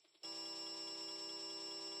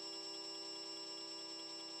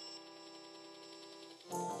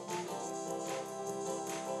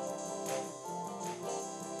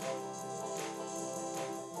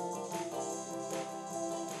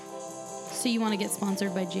So you want to get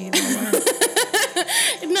sponsored by JV?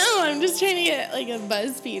 No, I'm just trying to get like a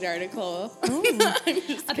BuzzFeed article. Oh.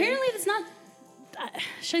 Apparently it's not,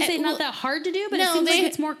 should I say not that hard to do, but it seems like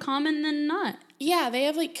it's more common than not. Yeah, they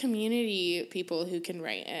have like community people who can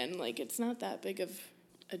write in. Like, it's not that big of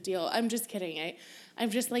a deal. I'm just kidding. I'm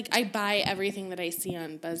just like, I buy everything that I see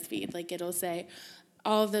on BuzzFeed. Like, it'll say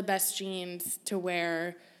all the best jeans to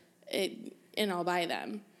wear, and I'll buy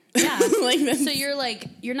them. Yeah. So you're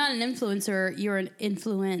not an influencer, you're an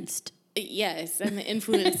influenced. Yes, I'm the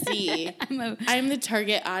influencee. I'm the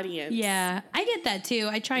target audience. Yeah, I get that too.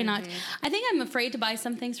 I try not. I think I'm afraid to buy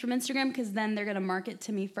some things from Instagram because then they're going to market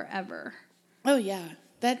to me forever. Oh, yeah.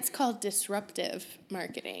 That's called disruptive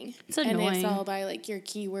marketing. It's annoying. And it's all by, like, your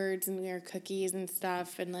keywords and your cookies and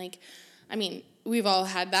stuff. And, like, I mean, we've all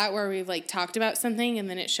had that where we've, like, talked about something and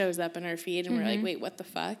then it shows up in our feed and we're like, wait, what the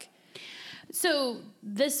fuck? So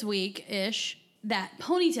this week-ish, that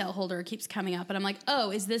ponytail holder keeps coming up. And I'm like,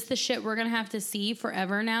 oh, is this the shit we're going to have to see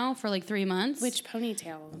forever now for, like, 3 months? Which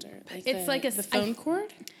ponytail holder? Like it's the phone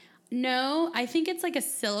cord? No, I think it's like a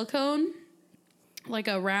silicone, like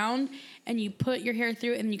a round, and you put your hair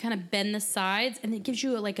through it and you kind of bend the sides and it gives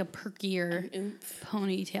you a pokeier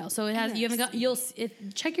ponytail. So it has, you haven't got,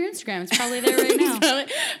 check your Instagram. It's probably there right now.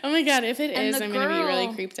 Oh my God. If it is, I'm going to be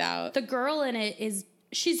really creeped out. The girl in it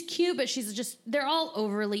she's cute, but they're all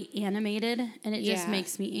overly animated and it just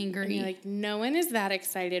makes me angry. And you're like, no one is that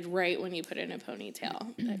excited right when you put in a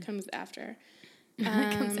ponytail. That comes after.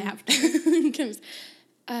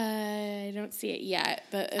 I don't see it yet,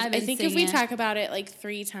 but I think if we talk about it like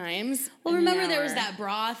 3 times. Well, remember there was that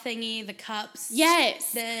bra thingy, the cups.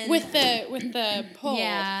 Yes, with the pole.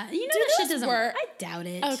 Yeah, you know that shit doesn't work. I doubt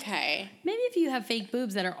it. Okay, maybe if you have fake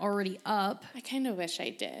boobs that are already up. I kind of wish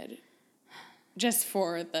I did, just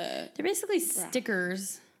for the. They're basically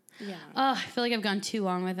stickers. Yeah. Oh, I feel like I've gone too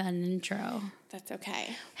long with that intro. That's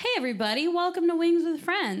okay. Hey everybody, welcome to Wings with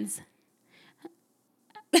Friends.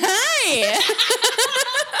 Hi!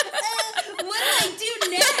 What do I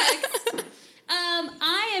do next?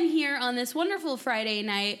 I am here on this wonderful Friday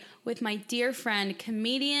night with my dear friend,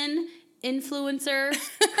 comedian, influencer,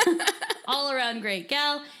 all-around great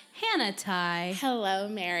gal, Hannah Ty. Hello,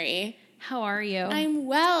 Mary. How are you? I'm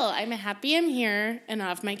well. I'm happy I'm here and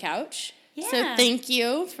off my couch. Yeah. So thank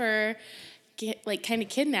you for kind of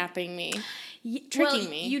kidnapping me. Tricking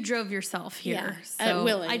me. You drove yourself here,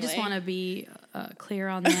 willingly. So I just want to be clear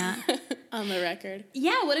on that. On the record.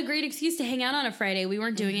 Yeah, what a great excuse to hang out on a Friday. We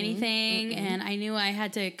weren't doing anything, and I knew I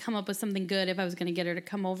had to come up with something good if I was going to get her to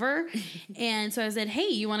come over. And so I said, hey,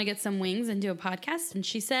 you want to get some wings and do a podcast? And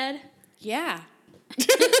she said, yeah.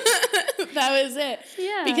 That was it.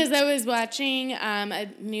 Yeah. Because I was watching a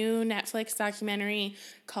new Netflix documentary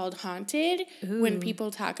called Haunted. Ooh. When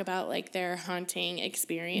people talk about like their haunting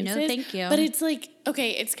experiences. No, thank you. But it's like,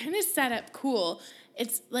 okay, it's kind of set up cool.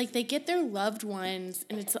 It's like they get their loved ones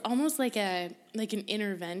and it's almost like an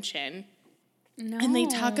intervention. No. And they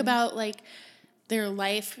talk about like their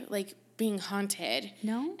life like being haunted.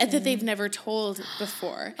 No. And that they've never told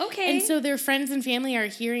before. Okay. And so their friends and family are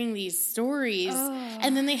hearing these stories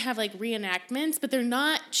and then they have like reenactments, but they're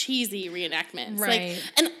not cheesy reenactments. Right. Like,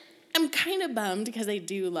 and I'm kind of bummed because I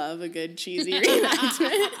do love a good cheesy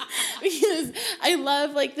reenactment because I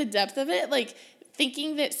love like the depth of it. Like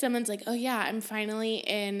thinking that someone's like, oh yeah, I'm finally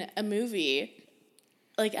in a movie.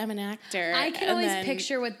 Like I'm an actor. I can always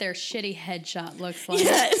picture what their shitty headshot looks like.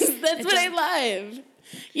 Yes, that's what I love.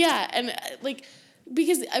 Yeah, and like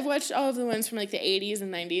because I've watched all of the ones from like the 80s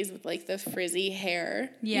and 90s with like the frizzy hair,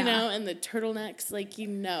 you know, and the turtlenecks, like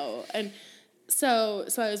and so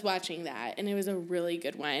I was watching that and it was a really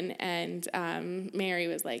good one. And Mary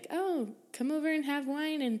was like, "Oh, come over and have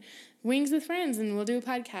wine and wings with friends, and we'll do a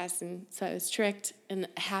podcast." And so I was tricked and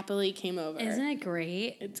happily came over. Isn't it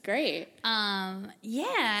great? It's great.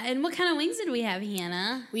 Yeah. And what kind of wings did we have,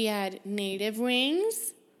 Hannah? We had native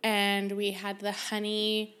wings. And we had the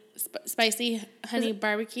spicy honey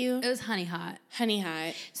barbecue. It was honey hot. Honey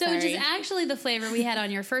hot. So which is actually the flavor we had on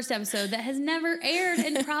your first episode that has never aired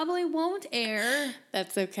and probably won't air.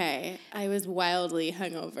 That's okay. I was wildly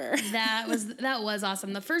hungover. That was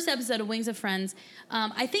awesome. The first episode of Wings of Friends,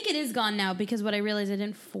 I think it is gone now because what I realized I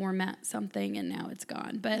didn't format something and now it's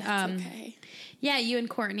gone. But that's okay. Yeah, you and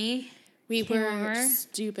Courtney. We were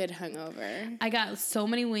stupid hungover. I got so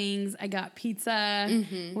many wings. I got pizza.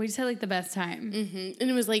 Mm-hmm. We just had like the best time. Mm-hmm. And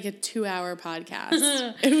it was like a 2-hour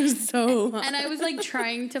podcast. It was so long. And I was like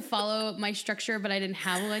trying to follow my structure, but I didn't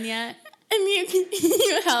have one yet. And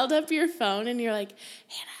you held up your phone and you're like,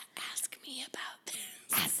 Hannah, ask me about this.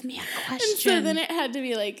 Ask me a question. And so then it had to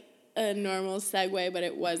be like a normal segue, but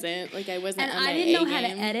it wasn't. Like, I wasn't and on my I didn't know A how to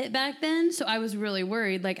game. edit back then, so I was really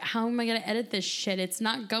worried. Like, how am I going to edit this shit? It's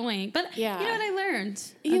not going. But you know what I learned?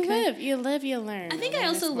 You live, you learn. I think I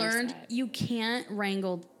also learned you can't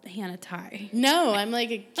wrangle Hannah tie. No, I'm like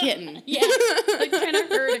a kitten. Yeah, like trying to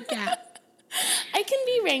herd a cat. I can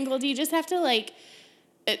be wrangled. You just have to like.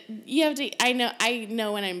 You have to. I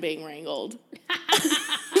know when I'm being wrangled.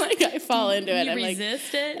 Like I fall into it. You I'm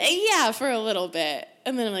resist like, it. Yeah, for a little bit,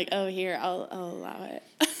 and then I'm like, oh, here, I'll allow it.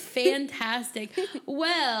 Fantastic.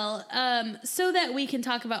 Well, so that we can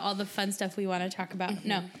talk about all the fun stuff we want to talk about. Mm-hmm.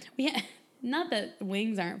 No, not that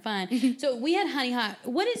wings aren't fun. So we had Honey Hot.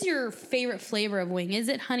 What is your favorite flavor of wing? Is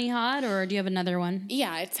it Honey Hot or do you have another one?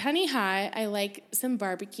 Yeah, it's Honey Hot. I like some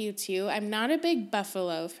barbecue too. I'm not a big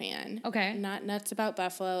buffalo fan. Okay. I'm not nuts about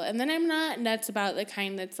buffalo. And then I'm not nuts about the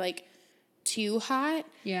kind that's like too hot.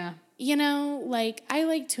 Yeah. You know, like I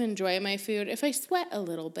like to enjoy my food. If I sweat a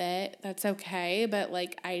little bit, that's okay. But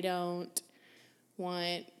like I don't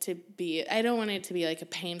want it to be like a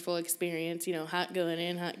painful experience, you know, hot going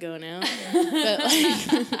in, hot going out. But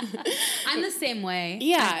like I'm the same way.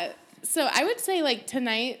 Yeah. So I would say like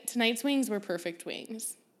tonight's wings were perfect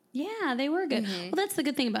wings. Yeah, they were good. Mm-hmm. Well, that's the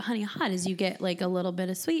good thing about Honey Hot is you get like a little bit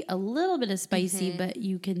of sweet, a little bit of spicy, but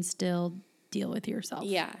you can still deal with yourself.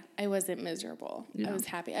 Yeah, I wasn't miserable. No. I was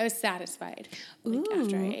happy. I was satisfied. Ooh,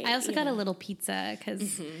 after I ate. I also got a little pizza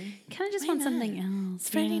because kind of just want something else. It's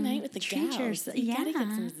Friday night with the gals. You gotta get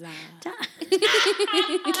some za.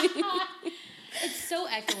 It's so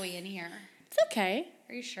echoey in here. It's okay.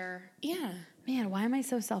 Are you sure? Yeah. Man, why am I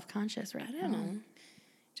so self-conscious right now? I don't know.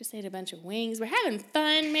 Just ate a bunch of wings. We're having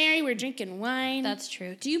fun, Mary. We're drinking wine. That's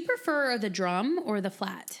true. Do you prefer the drum or the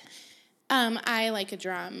flat? I like a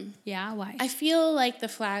drum. Yeah, why? I feel like the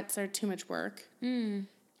flats are too much work. Mm.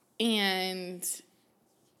 And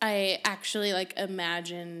I actually like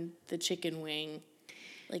imagine the chicken wing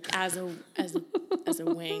like as a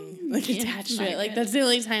wing like attached to it. Like that's the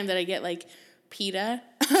only time that I get like PETA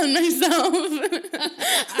on myself.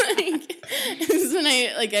 Like, is when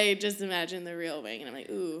I just imagine the real wing and I'm like,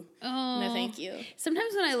 ooh, no thank you.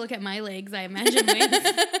 Sometimes when I look at my legs, I imagine wings.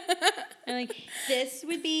 I'm like, this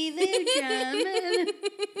would be the drum,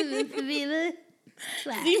 and this would be the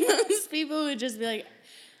flat. See, most people would just be like,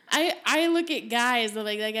 I look at guys, I'm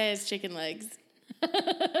like, that guy has chicken legs.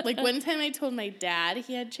 Like one time I told my dad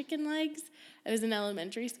he had chicken legs. I was in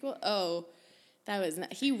elementary school. Oh, that was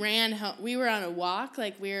not, he ran home. We were on a walk,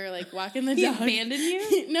 like we were like walking the dog. He abandoned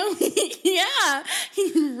you? No, yeah.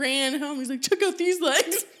 He ran home. He's like, check out these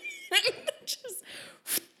legs. Just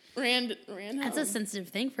ran home. That's a sensitive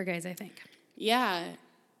thing for guys, I think. Yeah.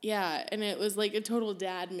 Yeah, and it was like a total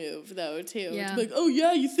dad move, though, too. Yeah. To be like, oh,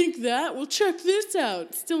 yeah, you think that? Well, check this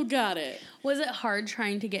out. Still got it. Was it hard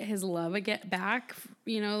trying to get his love back,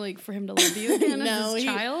 you know, like for him to love you again as his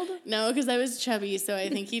child? No, because I was chubby, so I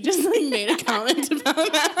think he just like made a comment about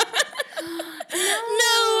that.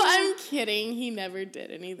 No, I'm kidding. He never did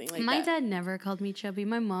anything like that. My dad never called me chubby.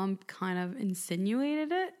 My mom kind of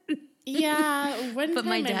insinuated it. Yeah, but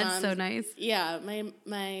my dad's so nice. Yeah,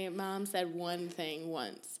 my mom said one thing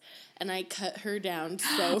once, and I cut her down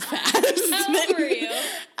so fast. How old were you?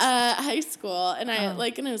 High school, and I was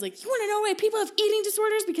like, you want to know why people have eating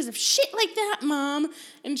disorders because of shit like that, Mom?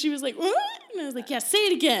 And she was like, what? And I was like, yeah, say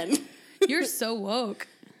it again. You're so woke.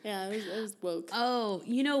 Yeah, I was woke. Oh,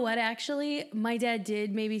 you know what? Actually, my dad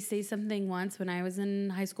did maybe say something once when I was in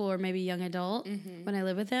high school or maybe young adult when I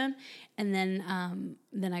lived with him, and then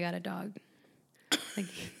I got a dog. Like,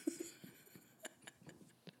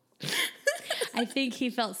 I think he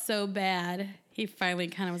felt so bad. He finally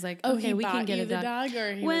kind of was like, "Okay, we can get a dog."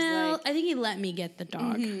 Or he well, was like, I think he let me get the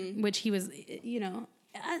dog, which he was, you know,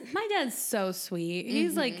 my dad's so sweet.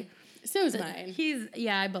 He's like, so is mine.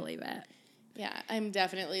 I believe it. Yeah, I'm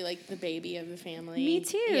definitely like the baby of the family. Me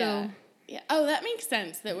too. Yeah. Oh, that makes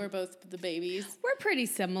sense that we're both the babies. We're pretty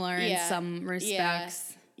similar in some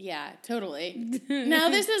respects. Yeah, totally. Now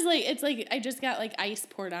this is like, it's like I just got like ice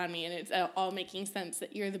poured on me and it's all making sense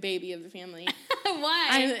that you're the baby of the family. Why?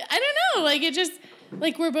 I don't know. Like it just,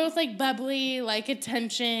 like we're both like bubbly, like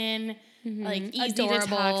attention, like easy adorable. To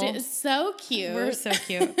talk to. It's so cute. We're so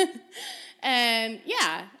cute. And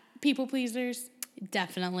yeah, people pleasers.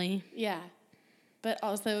 Definitely. Yeah. But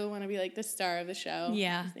also want to be like the star of the show.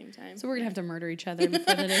 Yeah. At the same time. So we're going to have to murder each other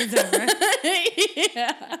before the day's over.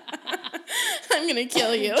 Yeah. I'm going to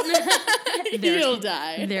kill you. You'll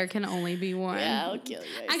die. There can only be one. Yeah, I'll kill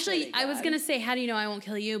you. Actually, I was going to say, how do you know I won't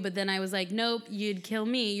kill you? But then I was like, nope, you'd kill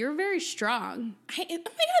me. You're very strong. Oh my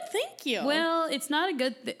God, thank you. Well, it's not a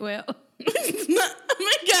good thing. Well, it's not, oh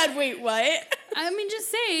my God, wait, what? I mean,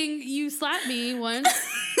 just saying, you slapped me once.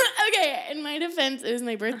 Okay, in my defense, it was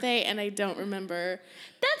my birthday, and I don't remember.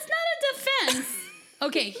 That's not a defense.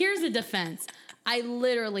 Okay, here's a defense. I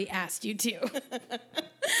literally asked you to.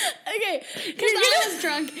 Okay. Because I was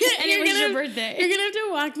drunk, and it was your birthday. You're going to have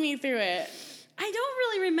to walk me through it. I don't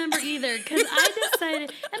really remember either, because I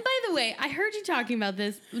decided, and by the way, I heard you talking about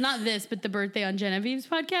this, not this, but the birthday on Genevieve's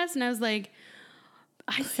podcast, and I was like,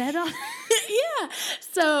 I said all Yeah.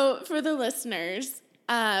 So, for the listeners,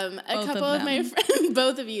 a couple of my friends,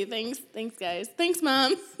 both of you, thanks guys. Thanks,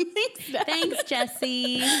 Mom. Thanks, Dad. Thanks,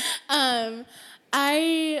 Jesse. A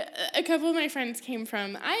couple of my friends came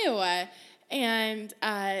from Iowa, and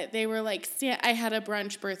they were like, I had a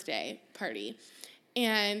brunch birthday party,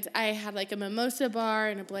 and I had like a mimosa bar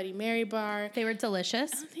and a Bloody Mary bar. They were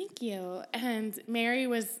delicious. Oh, thank you. And Mary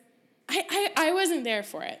was, I wasn't there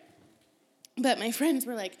for it, but my friends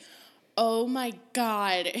were like, oh my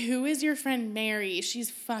God, who is your friend Mary?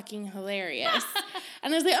 She's fucking hilarious.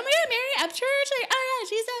 And I was like, oh my God, Mary Upchurch? Like, oh yeah,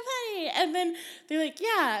 she's so funny. And then they're like,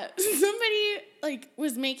 yeah, somebody like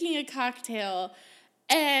was making a cocktail,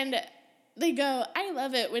 and they go, I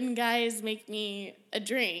love it when guys make me a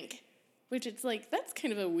drink. Which it's like, that's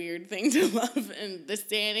kind of a weird thing to love in this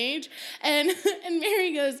day and age. And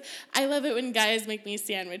Mary goes, I love it when guys make me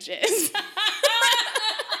sandwiches.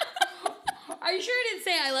 Are you sure you didn't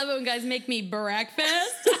say I love it when guys make me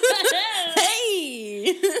breakfast?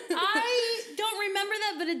 Hey! I don't remember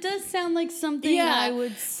that, but it does sound like something I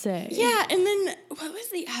would say. Yeah, and then what was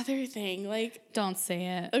the other thing? Like, don't say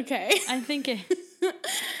it. Okay. I think it...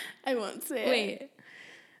 I won't say it. Wait.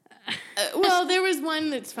 Well, there was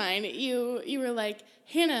one that's fine. You were like,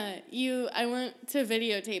 Hannah, I want to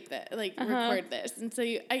videotape that, like record this. And so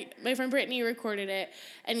my friend Brittany recorded it,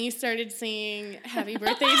 and you started singing Happy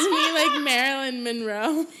Birthday to me like Marilyn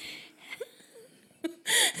Monroe.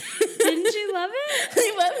 Didn't you love it?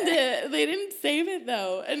 They loved it. They didn't save it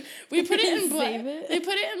though, and we put it in black. It? They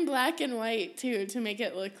put it in black and white too to make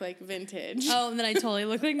it look like vintage. Oh, and then I totally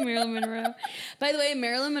look like Marilyn Monroe. By the way,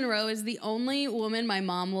 Marilyn Monroe is the only woman my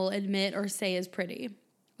mom will admit or say is pretty.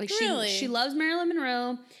 Like she loves Marilyn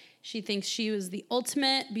Monroe. She thinks she was the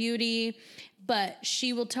ultimate beauty, but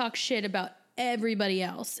she will talk shit about everybody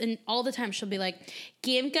else, and all the time she'll be like,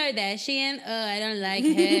 Kim Kardashian, oh, I don't like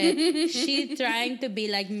her. She's trying to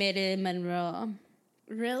be like Marilyn Monroe.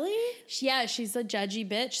 Really? Yeah, she's a judgy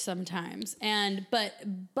bitch sometimes, and but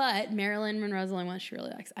Marilyn Monroe's the only one she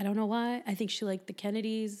really likes. I don't know why. I think she liked the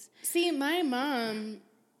Kennedys. See, my mom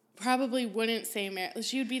probably wouldn't say Marilyn.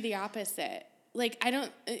 She would be the opposite. Like,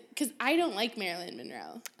 because I don't like Marilyn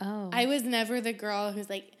Monroe. Oh. I was never the girl who's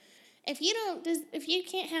like, if you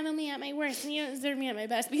can't handle me at my worst, then you don't deserve me at my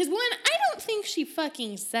best. Because one, I don't think she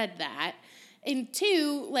fucking said that. And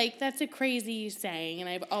two, like, that's a crazy saying, and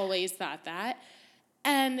I've always thought that.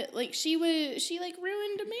 And, like, she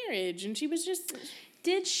ruined a marriage, and she was just...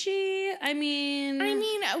 Did she? I mean,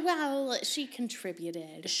 well, she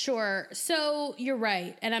contributed. Sure. So you're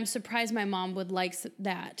right. And I'm surprised my mom would like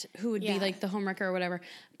that, who would be like the homewrecker or whatever.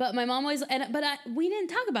 But my mom always, we didn't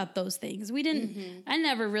talk about those things. We didn't, I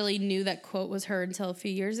never really knew that quote was her until a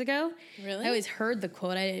few years ago. Really? I always heard the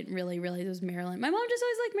quote. I didn't really realize it was Marilyn. My mom just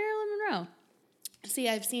always liked Marilyn Monroe. See,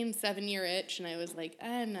 I've seen 7 Year Itch, and I was like,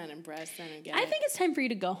 I'm not impressed. I don't get it. I think it's time for you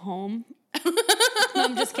to go home. No,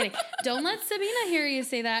 I'm just kidding. Don't let Sabina hear you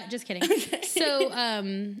say that. Just kidding. Okay.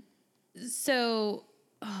 So,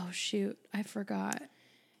 oh shoot, I forgot.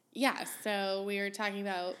 Yeah, so we were talking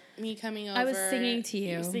about me coming over. I was singing to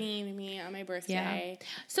you. Singing to me on my birthday. Yeah.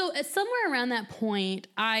 So somewhere around that point,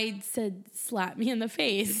 I said, slap me in the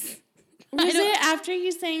face. Was it after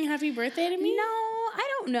you sang happy birthday to me? No, I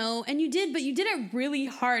don't know. And you did, but you did it really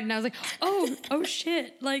hard. And I was like, oh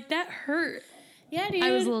shit. Like, that hurt. Yeah, dude.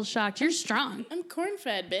 I was a little shocked. You're strong. I'm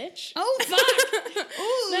corn-fed, bitch. Oh, fuck.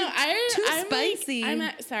 Ooh, no, I'm spicy.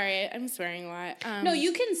 Sorry, I'm swearing a lot. No,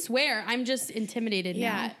 you can swear. I'm just intimidated now.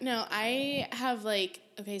 Yeah, no, I have so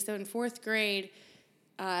in 4th grade,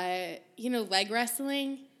 leg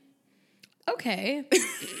wrestling. Okay.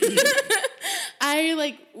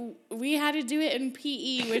 We had to do it in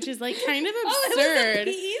PE, which is kind of absurd. Oh, it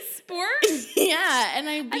was a PE sport? Yeah, and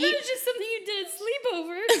I thought it was just something you did at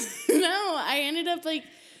sleepovers. No, I ended up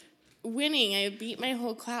winning. I beat my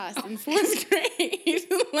whole class in 4th grade,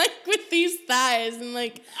 with these thighs, and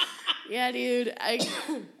yeah, dude, I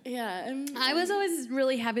was always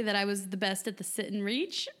really happy that I was the best at the sit and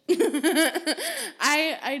reach.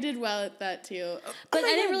 I did well at that too, but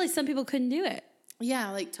I didn't realize some people couldn't do it.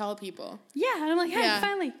 Yeah, tall people. Yeah, and I'm like, hey,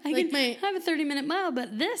 finally, I can have a 30-minute mile,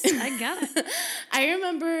 but this, I got it. I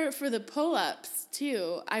remember for the pull-ups,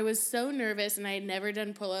 too, I was so nervous, and I had never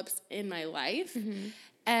done pull-ups in my life. Mm-hmm.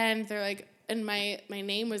 And they're like, and my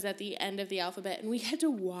name was at the end of the alphabet, and we had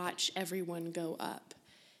to watch everyone go up.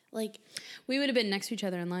 Like, we would have been next to each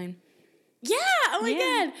other in line. Yeah, oh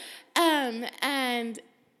my God. And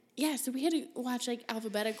yeah, so we had to watch like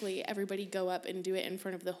alphabetically everybody go up and do it in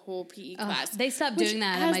front of the whole PE class. They stopped doing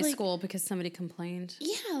that at my school because somebody complained.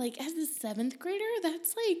 Yeah, like as a 7th grader,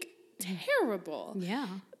 that's like terrible. Yeah.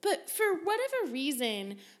 But for whatever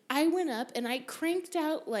reason, I went up and I cranked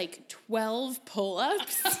out like 12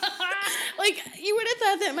 pull-ups. Like, you would have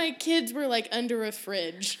thought that my kids were like under a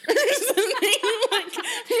fridge or something. Like,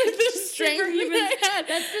 with the strength that I had.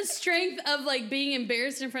 That's the strength of like being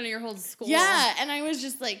embarrassed in front of your whole school. Yeah, and I was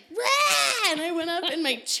just like, rah! And I went up in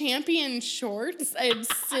my champion shorts. I had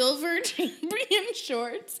silver champion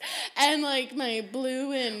shorts and like my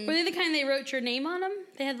blue and... Were they the kind they wrote your name on them?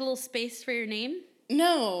 They had the little space for your name?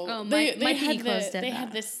 No. Oh, they had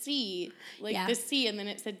had the C, like the C, and then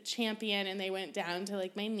it said champion, and they went down to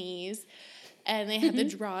like my knees, and they had the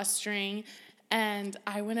drawstring, and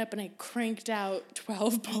I went up and I cranked out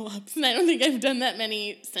 12 pull-ups, and I don't think I've done that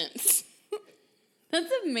many since.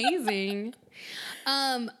 That's amazing.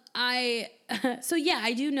 So yeah,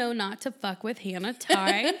 I do know not to fuck with Hannah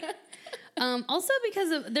Ty. Also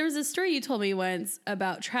because there was a story you told me once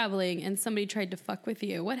about traveling and somebody tried to fuck with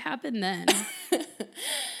you. What happened then?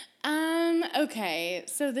 Okay,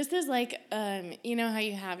 so this is like, you know how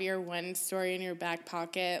you have your one story in your back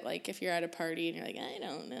pocket, like if you're at a party and you're like, I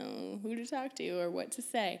don't know who to talk to or what to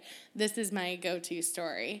say. This is my go-to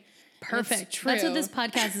story. Perfect. That's what this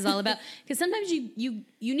podcast is all about. Because sometimes you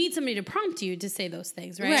need somebody to prompt you to say those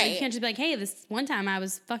things, right? You can't just be like, hey, this one time I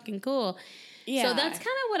was fucking cool. Yeah. So that's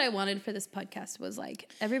kind of what I wanted for this podcast was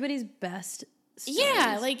like everybody's best stories.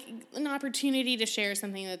 Yeah, like an opportunity to share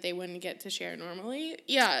something that they wouldn't get to share normally.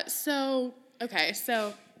 Yeah, so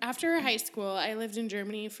after high school, I lived in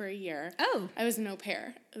Germany for a year. Oh. I was an au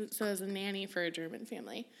pair, so I was a nanny for a German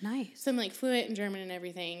family. Nice. So I'm like fluent in German and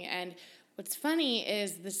everything. And what's funny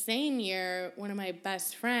is the same year, one of my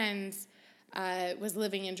best friends was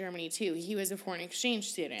living in Germany too. He was a foreign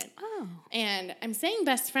exchange student. Oh. And I'm saying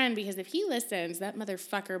best friend because if he listens, that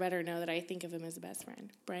motherfucker better know that I think of him as a best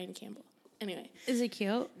friend. Brian Campbell. Anyway. Is he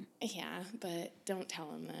cute? Yeah, but don't tell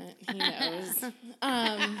him that. He knows.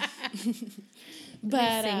 But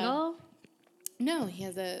is he single? No, he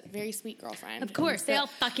has a very sweet girlfriend. Of course, they all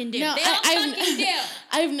fucking do. No, they all fucking do.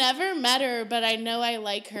 I've never met her, but I know I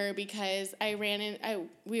like her because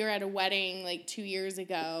we were at a wedding like 2 years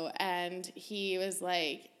ago, and he was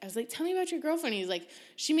like, I was like, tell me about your girlfriend. He's like,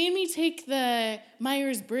 she made me take the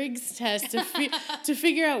Myers-Briggs test to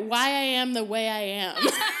figure out why I am the way I am.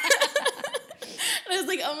 And I was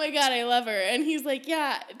like, oh my God, I love her. And he's like,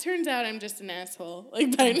 yeah, it turns out I'm just an asshole,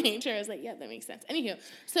 like by nature. I was like, yeah, that makes sense. Anywho,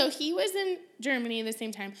 so he was in Germany at the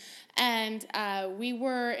same time, and we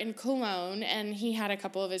were in Cologne, and he had a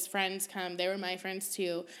couple of his friends come. They were my friends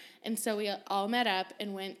too. And so we all met up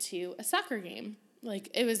and went to a soccer game. Like,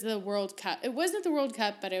 it was the World Cup. It wasn't the World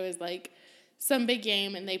Cup, but it was like some big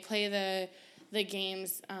game, and they play the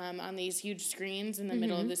games on these huge screens in the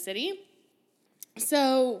middle of the city.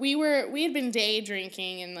 So we had been day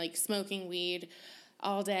drinking and like smoking weed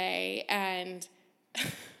all day, and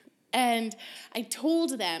I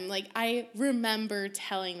told them, like, I remember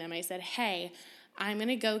telling them, I said, hey, I'm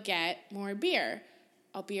gonna go get more beer.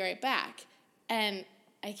 I'll be right back. And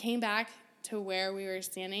I came back to where we were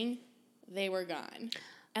standing. They were gone.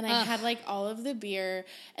 And I had like all of the beer,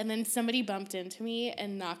 and then somebody bumped into me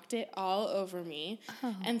and knocked it all over me.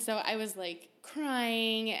 Oh. And so I was like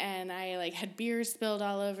crying, and I like had beer spilled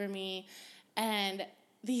all over me. And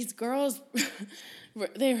these girls,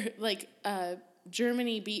 they were like,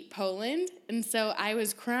 Germany beat Poland. And so I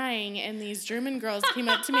was crying, and these German girls came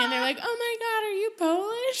up to me and they're like, oh my God, are you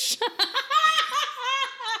Polish? And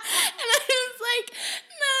I was like, 9.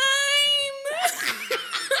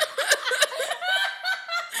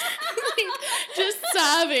 Just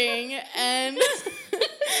sobbing, and 9,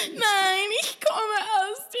 ich komme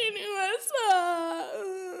aus den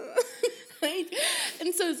USA. Like,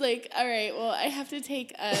 and so it's like, all right, well, I have to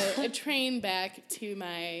take a train back to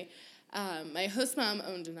my host mom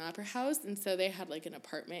owned an opera house, and so they had like an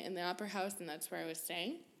apartment in the opera house, and that's where I was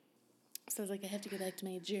staying. So I was like, I have to go back to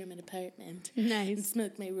my German apartment. Nice. And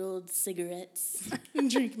smoke my rolled cigarettes and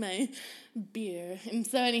drink my beer. And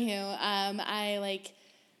so anywho, I like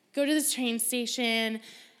go to this train station,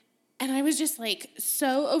 and I was just like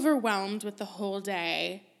so overwhelmed with the whole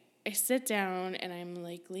day. I sit down, and I'm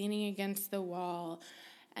like leaning against the wall,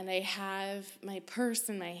 and I have my purse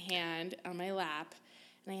in my hand on my lap,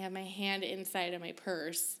 and I have my hand inside of my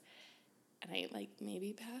purse, and I like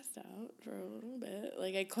maybe passed out for a little bit.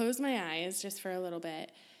 Like I closed my eyes just for a little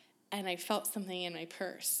bit, and I felt something in my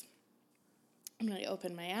purse. And when I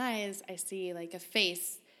opened my eyes, I see like a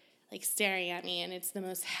face like staring at me, and it's the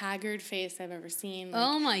most haggard face I've ever seen. Like,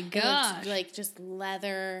 oh my gosh. It's like just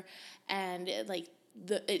leather, and like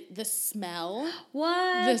the smell.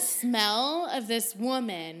 What? The smell of this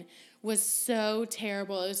woman was so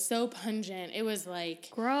terrible. It was so pungent. It was like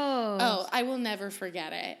gross. Oh, I will never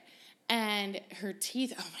forget it. And her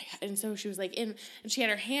teeth, oh my God. And so she was like and she had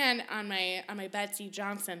her hand on my Betsy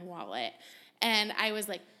Johnson wallet. And I was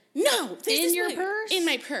like, no, this is in your purse? In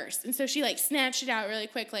my purse. And so she like snatched it out really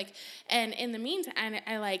quick, like, and in the meantime,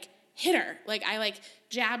 I like hit her. Like I like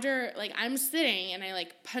jabbed her, like I'm sitting, and I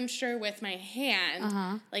like punched her with my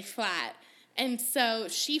hand, like flat. And so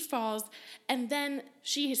she falls, and then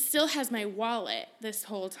she still has my wallet this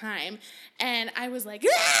whole time. And I was like,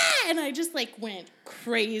 ah! And I just like went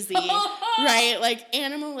crazy, right? Like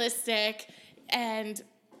animalistic. And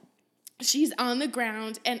she's on the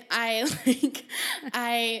ground, and I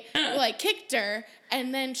kicked her,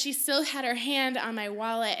 and then she still had her hand on my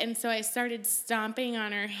wallet, and so I started stomping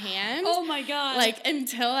on her hand. Oh my God. Like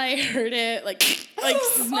until I heard it like snap,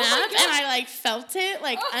 and I like felt it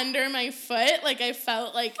like under my foot. Like I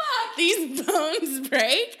felt like these bones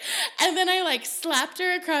break, and then I like slapped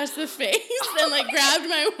her across the face and like grabbed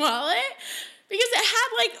my wallet because it had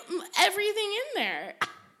like everything in there.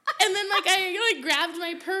 And then, like, I, like, grabbed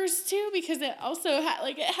my purse, too, because it also had,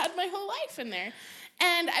 like, it had my whole life in there.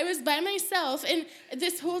 And I was by myself, and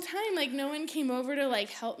this whole time, like, no one came over to, like,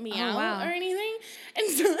 help me out or anything. And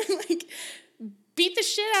so I, like, beat the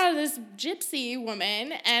shit out of this gypsy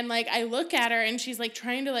woman, and, like, I look at her, and she's, like,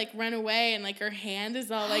 trying to, like, run away, and, like, her hand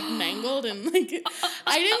is all, like, mangled, and, like,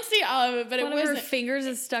 I didn't see all of it, but one it wasn't. Her fingers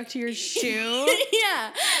is stuck to your shoe.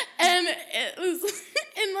 Yeah. And it was,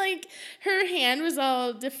 and, like, her hand was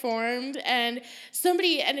all deformed, and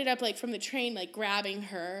somebody ended up, like, from the train, like, grabbing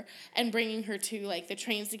her and bringing her to, like, the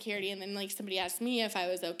train security, and then, like, somebody asked me if I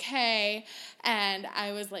was okay, and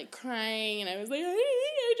I was, like, crying, and I was like,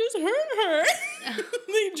 I just hurt her.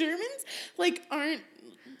 The Germans, like, aren't,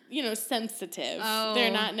 you know, sensitive. Oh.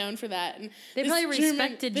 They're not known for that. And they probably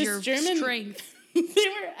respected your strength.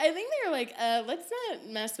 I think they were like, let's not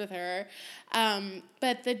mess with her.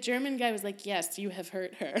 But the German guy was like, yes, you have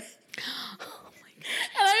hurt her. Oh my God.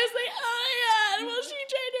 And I was like, oh my God, well, she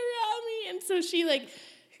tried to rob me. And so she, like,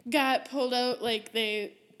 got pulled out, like,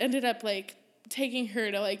 they ended up, like, taking her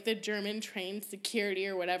to, like, the German train security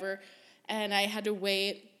or whatever. And I had to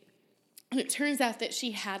wait. And it turns out that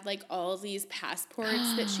she had, like, all of these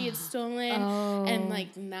passports that she had stolen and,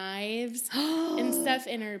 like, knives and stuff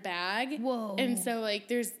in her bag. Whoa. And so, like,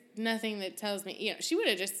 there's nothing that tells me, you know, she would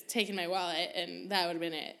have just taken my wallet and that would have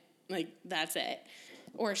been it. Like, that's it.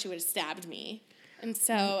 Or she would have stabbed me. And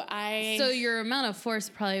so So your amount of force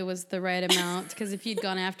probably was the right amount, because if you'd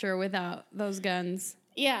gone after her without those guns...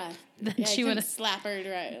 Yeah. Then she would have slapped her.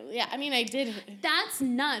 Yeah, I mean, I did. That's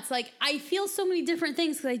nuts. Like, I feel so many different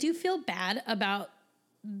things, because I do feel bad about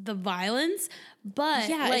the violence, but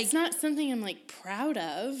yeah, like, it's not something I'm like proud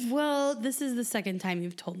of. Well, this is the second time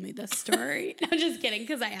you've told me this story. I'm just kidding,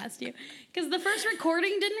 because I asked you. Because the first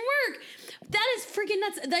recording didn't work. That is freaking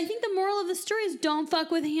nuts. I think the moral of the story is don't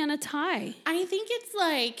fuck with Hannah Tai. I think it's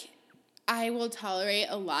like I will tolerate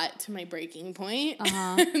a lot to my breaking point,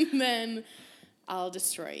 and then I'll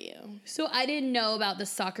destroy you. So I didn't know about the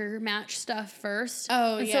soccer match stuff first.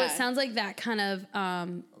 Oh, and yeah. So it sounds like that kind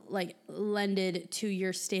of like lended to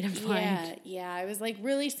your state of mind. Yeah. I was like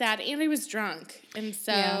really sad, and I was drunk, and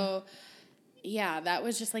so yeah, that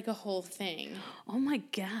was just like a whole thing. Oh my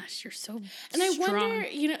gosh, you're so and strong. I wonder,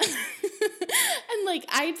 you know, and like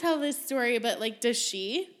I tell this story, but like, does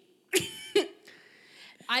she?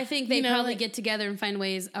 I think they probably get together and find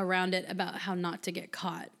ways around it about how not to get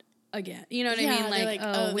caught again. You know what I mean? Like,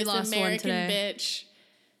 oh, we this lost American one today. bitch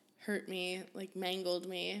hurt me, like mangled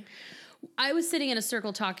me. I was sitting in a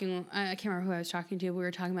circle talking, I can't remember who I was talking to. We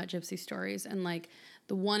were talking about gypsy stories, and like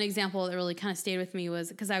the one example that really kind of stayed with me was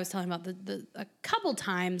because I was telling about a couple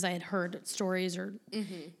times I had heard stories or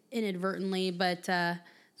inadvertently, but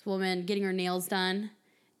this woman getting her nails done,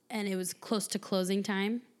 and it was close to closing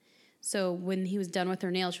time. So when he was done with her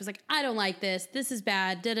nails, she was like, I don't like this. This is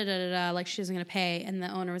bad. Da-da-da-da-da. Like, she wasn't going to pay. And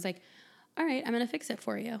the owner was like, all right, I'm going to fix it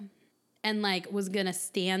for you. And, like, was going to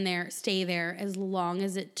stay there as long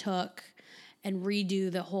as it took and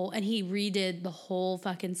redo the whole... And he redid the whole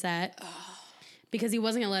fucking set because he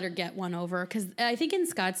wasn't going to let her get one over. Because I think in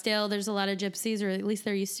Scottsdale, there's a lot of gypsies, or at least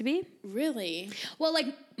there used to be. Really? Well, like,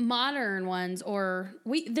 modern ones, or...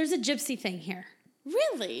 There's a gypsy thing here.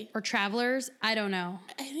 Really? Or travelers. I don't know.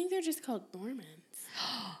 I think they're just called Normans.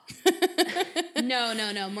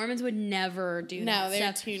 No. Mormons would never do that. No,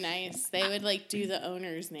 they're too nice. They would like do the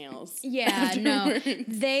owner's nails. Yeah, no.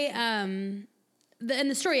 They and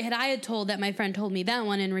the story I had told that my friend told me that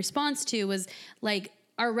one in response to was like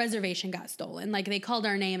our reservation got stolen. Like they called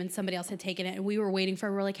our name and somebody else had taken it and we were waiting for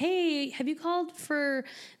her. We're like, hey, have you called for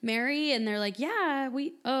Mary? And they're like, yeah,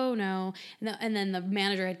 oh no. And then the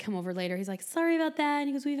manager had come over later. He's like, sorry about that. And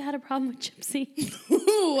he goes, we've had a problem with Gypsy.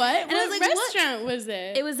 What? And I was like, restaurant was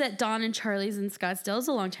it? It was at Don and Charlie's in Scottsdale. It was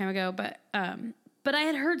a long time ago, but I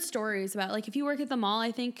had heard stories about like if you work at the mall,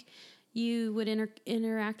 I think you would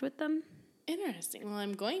interact with them. Interesting. Well,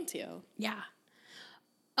 I'm going to. Yeah.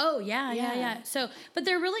 Oh yeah. So, but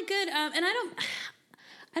they're really good. And I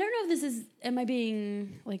don't know if this is, am I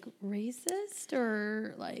being like racist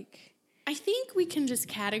or like? I think we can just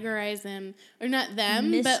categorize them, or not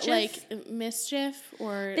them, mischief? but like mischief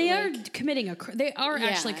or. They like, are committing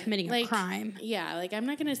actually committing a crime. Yeah, like I'm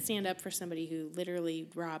not going to stand up for somebody who literally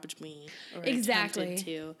robbed me or exactly. attempted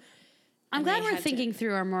to. I'm glad we're thinking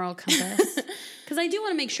through our moral compass because I do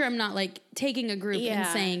want to make sure I'm not like taking a group and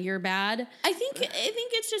saying you're bad. I think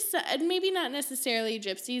it's just maybe not necessarily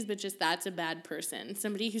gypsies, but just that's a bad person.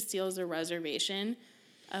 Somebody who steals a reservation.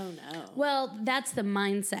 Oh no. Well, that's the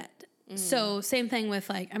mindset. So same thing with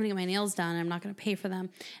like I'm gonna get my nails done. And I'm not gonna pay for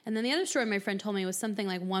them. And then the other story my friend told me was something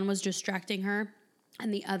like one was distracting her,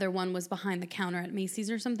 and the other one was behind the counter at Macy's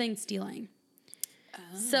or something stealing.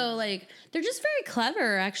 Oh. So, like, they're just very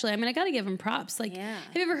clever, actually. I mean, I got to give them props. Like,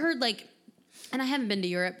 have you ever heard, like, and I haven't been to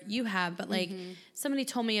Europe. You have, but, like, somebody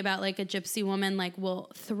told me about, like, a gypsy woman, like, will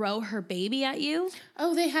throw her baby at you.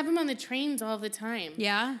 Oh, they have them on the trains all the time.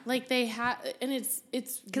 Yeah? Like, they have, and it's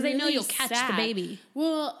because really they know you'll catch the baby.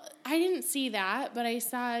 Well, I didn't see that, but I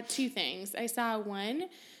saw two things. I saw one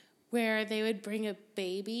where they would bring a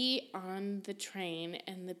baby on the train,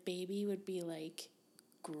 and the baby would be, like,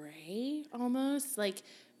 gray almost, like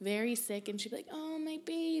very sick, and she'd be like, oh, my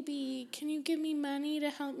baby, can you give me money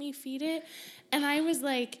to help me feed it? And I was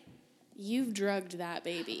like, you've drugged that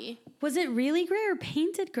baby. Was it really gray or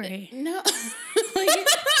painted gray? No. Like,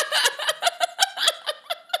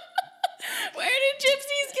 where did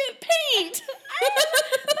gypsies get paint?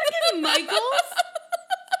 Fucking Michael's?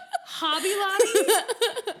 Hobby Lobby?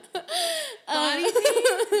 Body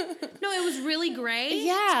paint? No, it was really gray.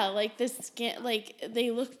 Yeah, like the skin, like they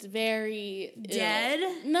looked very dead.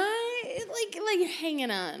 No, like hanging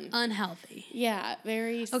on. Unhealthy. Yeah,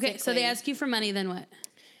 very. Okay, sickly. so they ask you for money, then what?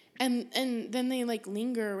 And then they like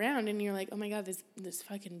linger around, and you're like, oh my god, this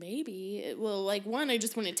fucking baby. Well, like one, I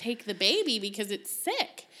just want to take the baby because it's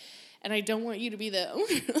sick, and I don't want you to be the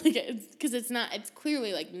owner, like because it's not. It's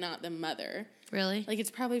clearly like not the mother. Really? Like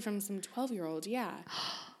it's probably from some 12-year-old. Yeah.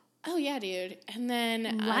 Oh, yeah, dude. And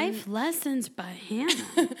then... Life lessons by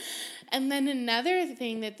Hannah. And then another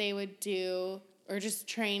thing that they would do, or just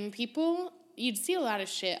train people, you'd see a lot of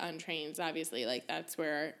shit on trains, obviously. Like, that's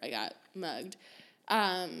where I got mugged.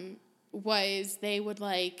 Was they would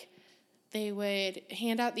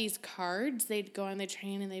hand out these cards. They'd go on the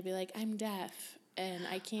train and they'd be like, I'm deaf and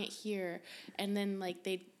I can't hear. And then, like,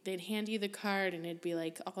 they'd hand you the card and it'd be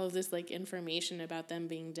like all of this like information about them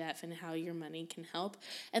being deaf and how your money can help.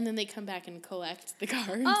 And then they come back and collect the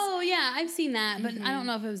cards. Oh yeah, I've seen that, but I don't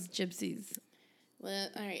know if it was gypsies. Well,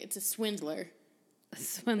 all right, it's a swindler.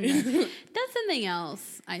 Swindler. That's something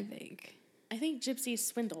else, I think. I think gypsies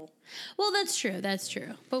swindle. Well, that's true. That's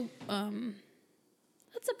true. But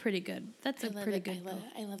that's a pretty good. That's a pretty good.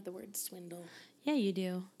 I love the word swindle. Yeah, you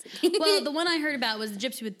do. Well, the one I heard about was the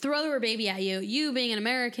gypsy would throw her baby at you. You being an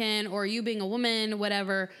American or you being a woman,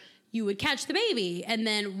 whatever, you would catch the baby. And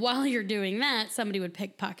then while you're doing that, somebody would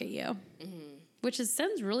pickpocket you. Mm-hmm. Which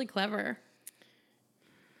sounds really clever.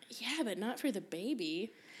 Yeah, but not for the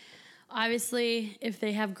baby. Obviously, if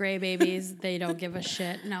they have gray babies, they don't give a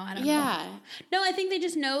shit. No, I don't know. Yeah. No, I think they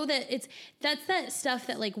just know that that's that stuff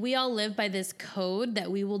that, like, we all live by this code that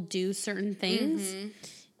we will do certain things. Mm-hmm.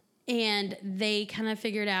 And they kind of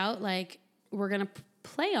figured out, like, we're going to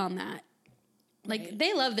play on that. Like, right.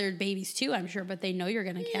 They love their babies, too, I'm sure, but they know you're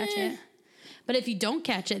going to catch it. But if you don't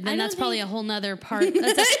catch it, then that's probably a whole nother part. That's a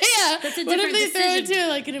different decision. What if they throw it to,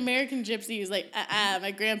 like, an American gypsy who's like,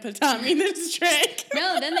 my grandpa taught me this trick?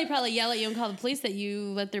 No, then they probably yell at you and call the police that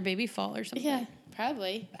you let their baby fall or something. Yeah,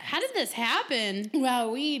 probably. How did this happen?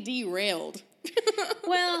 Wow, we derailed.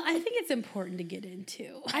 Well, I think it's important to get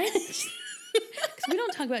into. Because we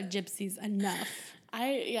don't talk about gypsies enough.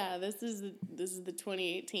 This is the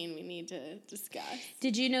 2018 we need to discuss.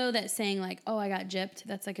 Did you know that saying like, "Oh, I got gypped"?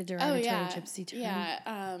 That's like a derogatory gypsy term. Yeah.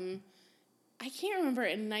 I can't remember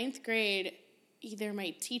in 9th grade. Either my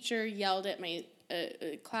teacher yelled at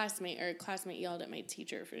a classmate yelled at my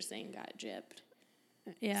teacher for saying got gypped.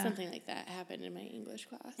 Yeah. Something like that happened in my English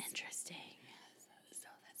class. Interesting. So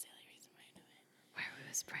that's the only reason why I know it. Where we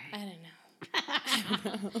was praying.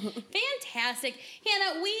 Fantastic.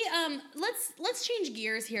 Hannah, we let's change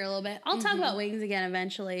gears here a little bit. I'll talk about wings again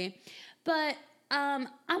eventually. But I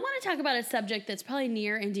want to talk about a subject that's probably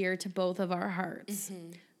near and dear to both of our hearts.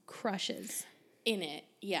 Crushes. In it,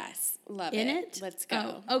 yes. Love In it. it? Let's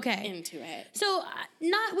go. Oh, okay. Into it. So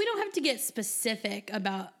we don't have to get specific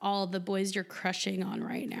about all the boys you're crushing on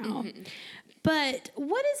right now. But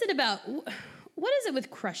what is it about? What is it with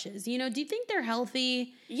crushes? Do you think they're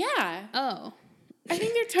healthy? Yeah. Oh. I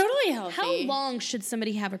think they're totally healthy. How long should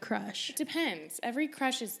somebody have a crush? It depends. Every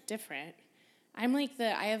crush is different. I'm like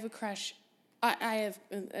I have a crush. I have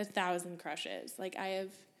 1,000 crushes. Like, I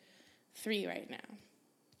have 3 right now.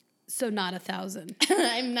 So not 1,000.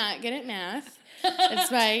 I'm not good at math.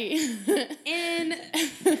 That's why. And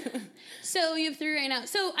so you have 3 right now.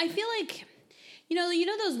 So I feel like, you know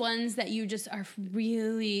those ones that you just are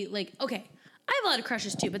really like, okay, I have a lot of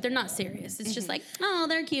crushes too, but they're not serious. It's just like, oh,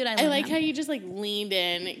 they're cute. I like them. how you just like leaned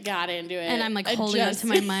in, got into it. And I'm like holding onto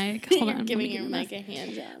my mic. Hold on. Giving your mic a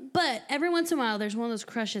hand job. But every once in a while, there's one of those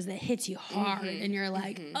crushes that hits you hard and you're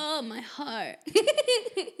like, oh, my heart.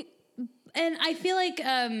 And I feel like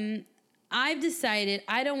I've decided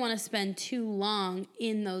I don't want to spend too long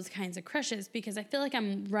in those kinds of crushes because I feel like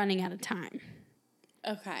I'm running out of time.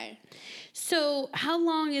 Okay. So how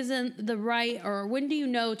long isn't the right, or when do you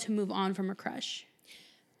know to move on from a crush?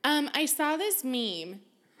 I saw this meme,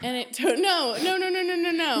 and it no.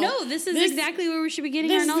 No, this is exactly where we should be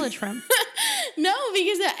getting our knowledge from. No,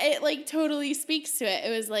 because it like totally speaks to it.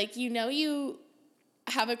 It was like, you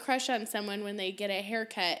have a crush on someone when they get a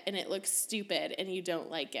haircut and it looks stupid and you don't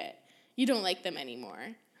like it. You don't like them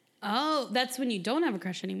anymore. Oh, that's when you don't have a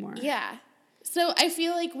crush anymore. Yeah. So I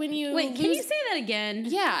feel like when you Wait, can you say that again?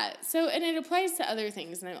 Yeah. So, and it applies to other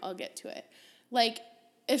things, and I'll get to it. Like,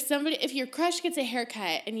 if your crush gets a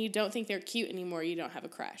haircut and you don't think they're cute anymore, you don't have a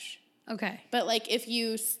crush. Okay. But like, if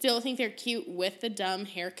you still think they're cute with the dumb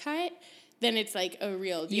haircut, then it's like a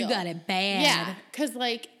real deal. You got it bad. Yeah. Because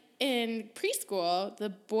like in preschool, the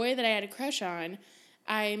boy that I had a crush on,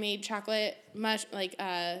 I made cupcakes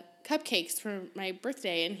for my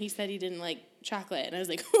birthday, and he said he didn't like chocolate, and I was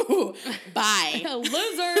like, ooh, bye.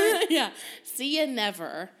 Loser. Yeah. See ya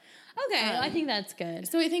never. Okay, I think that's good.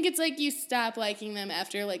 So I think it's like you stop liking them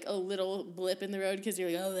after like a little blip in the road because you're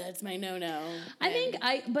like, oh, that's my no-no.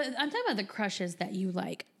 But I'm talking about the crushes that you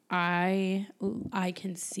like. I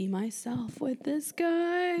can see myself with this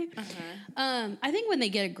guy. I think when they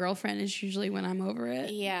get a girlfriend is usually when I'm over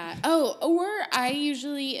it. Yeah. Oh, or I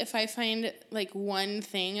usually, if I find like one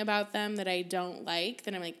thing about them that I don't like,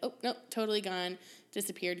 then I'm like, oh, nope, totally gone,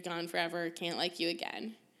 disappeared, gone forever, can't like you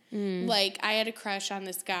again. Like, I had a crush on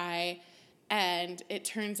this guy, and it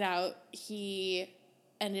turns out he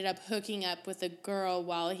ended up hooking up with a girl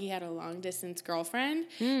while he had a long-distance girlfriend.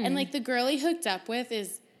 And, like, the girl he hooked up with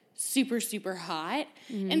is super, super hot.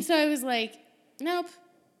 And so I was like, nope,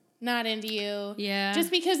 not into you. Yeah.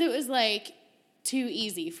 Just because it was, like, too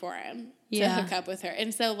easy for him to hook up with her.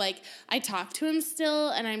 And so, like, I talk to him still,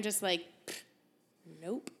 and I'm just like,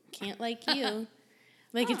 nope, can't like you.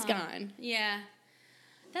 Like, it's gone. Yeah.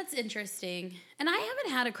 That's interesting. And I haven't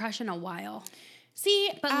had a crush in a while.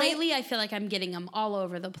 See, but lately I feel like I'm getting them all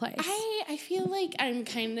over the place. I feel like I'm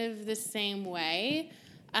kind of the same way.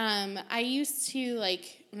 I used to,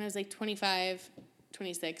 like, when I was like 25,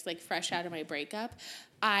 26, like fresh out of my breakup,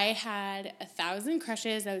 I had 1,000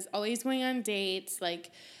 crushes. I was always going on dates.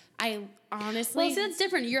 Like, I honestly... Well, see, that's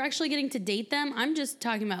different. You're actually getting to date them. I'm just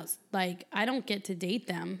talking about, like, I don't get to date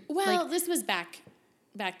them. Well, this was back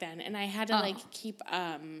then, and I had to like keep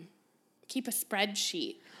a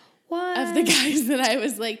spreadsheet of the guys that I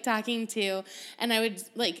was like talking to, and I would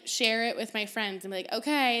like share it with my friends and be like,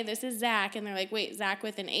 okay, this is Zach, and they're like, wait, Zach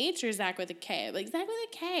with an H or Zach with a K? I'm like, Zach with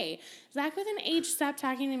a K. Zach with an H, stop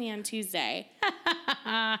talking to me on Tuesday.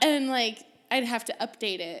 And like I'd have to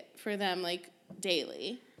update it for them like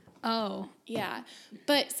daily. Oh. Yeah.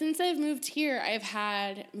 But since I've moved here, I've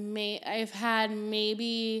had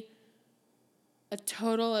maybe a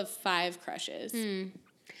total of 5 crushes.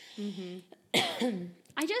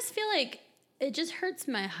 I just feel like it just hurts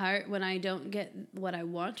my heart when I don't get what I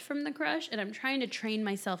want from the crush, and I'm trying to train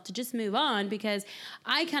myself to just move on because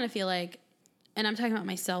I kind of feel like, and I'm talking about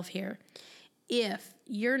myself here, if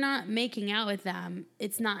you're not making out with them,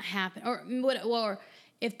 it's not happening. Or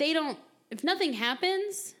if nothing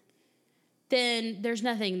happens, then there's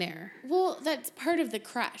nothing there. Well, that's part of the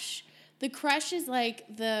crush. The crush is like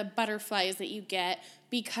the butterflies that you get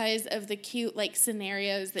because of the cute like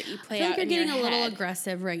scenarios that you play out in your head. You're getting a little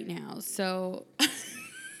aggressive right now, so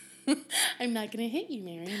I'm not gonna hit you,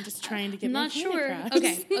 Mary. I'm just trying to get my point across.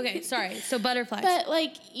 Okay, sorry. So butterflies. But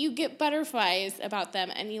like you get butterflies about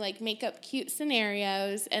them, and you like make up cute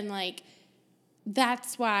scenarios, and like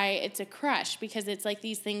that's why it's a crush, because it's like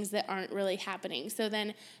these things that aren't really happening. So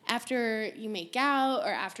then after you make out or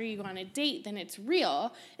after you go on a date, then it's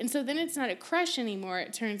real. And so then it's not a crush anymore.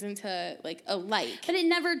 It turns into like a like. But it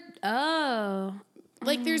never,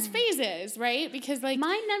 Like there's phases, right? Because like.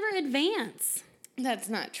 Mine never advance. That's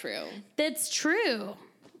not true. That's true.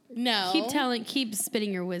 No. Keep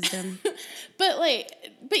spitting your wisdom. But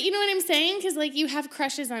you know what I'm saying? Because like you have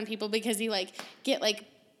crushes on people because you like get like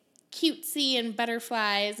cutesy and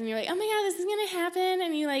butterflies, and you're like, oh my god, this is gonna happen,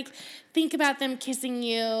 and you like think about them kissing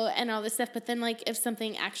you and all this stuff. But then like if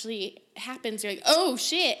something actually happens, you're like, oh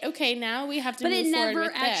shit, okay, now we have to move forward with this. But it never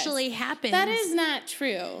actually happens. That is not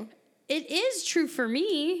true. It is true for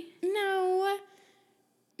me. No,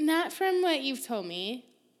 not from what you've told me.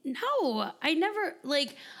 No, I never,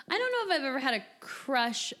 like, I don't know if I've ever had a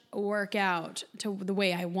crush work out to the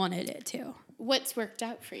way I wanted it to. What's worked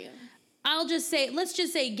out for you? Let's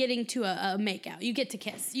just say getting to a makeout. You get to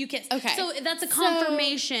kiss. You kiss. Okay. So that's a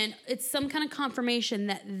confirmation. It's some kind of confirmation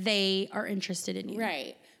that they are interested in you.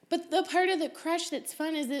 Right. But the part of the crush that's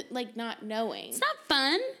fun is it like not knowing. It's not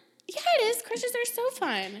fun. Yeah, it is. Crushes are so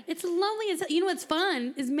fun. It's lonely as, you know what's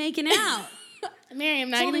fun is making out. Mary,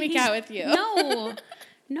 I'm not going to make out with you.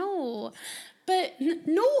 No. But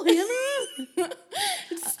no, Hannah.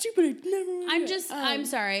 It's stupid. I'm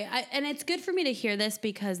sorry. And it's good for me to hear this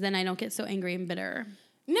because then I don't get so angry and bitter.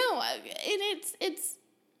 No, and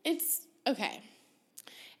it's okay.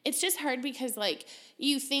 It's just hard because like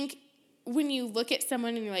you think when you look at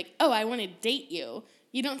someone and you're like, oh, I want to date you.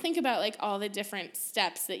 You don't think about like all the different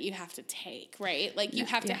steps that you have to take, right? Like you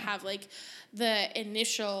have to have like the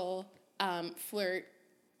initial flirt,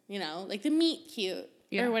 you know, like the meet cute.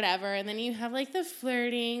 Yeah. Or whatever, and then you have like the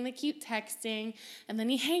flirting, the cute texting, and then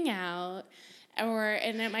you hang out, and it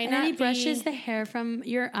might not be. And then he brushes the hair from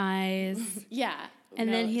your eyes. Yeah,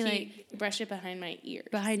 and then he like brush it behind my ear.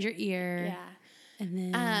 Behind your ear. Yeah,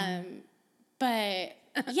 and then but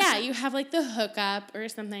yeah, you have like the hookup or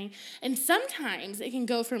something, and sometimes it can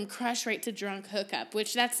go from crush right to drunk hookup,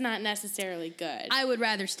 which that's not necessarily good. I would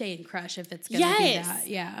rather stay in crush if it's gonna be that.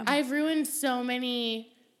 Yeah, I've ruined so many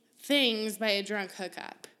things by a drunk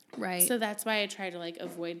hookup. Right. So that's why I try to like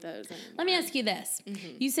avoid those. Let me ask you this.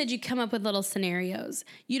 Mm-hmm. You said you come up with little scenarios.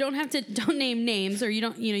 You don't have to, don't name names, or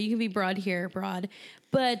you can be broad.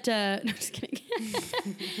 But, no, just kidding.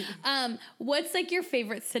 What's like your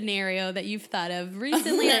favorite scenario that you've thought of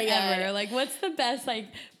recently or ever? Like what's the best like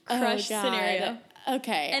crush scenario?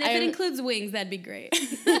 Okay. And if it includes wings, that'd be great. But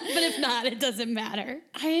if not, it doesn't matter.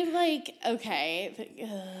 I've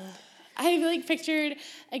pictured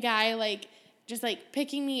a guy like just like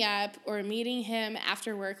picking me up or meeting him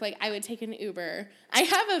after work. Like I would take an Uber. I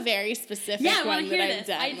have a very specific one that I've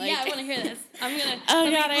done. I want to hear this. I'm gonna.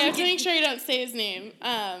 Oh God, I have to make sure you don't say his name.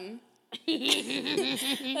 Oh boy.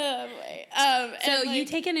 So you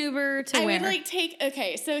take an Uber to where? I would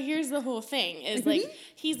okay, so here's the whole thing is like,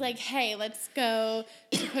 he's like, hey, let's go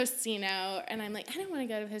to Postino. And I'm like, I don't want to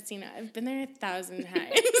go to Postino. I've been there 1,000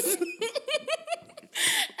 times.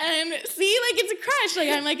 And see, like it's a crush. Like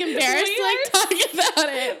I'm like embarrassed to like talk about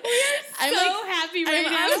it. I'm so happy right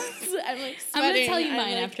now. I'm like sweating. I'm gonna tell you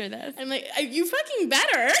mine after this. I'm like, you fucking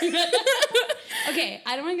better. Okay,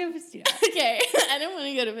 I don't want to go to Festina. Okay, I don't want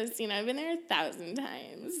to go to Festina. I've been there 1,000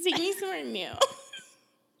 times. Take me somewhere new.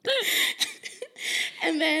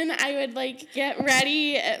 And then I would like get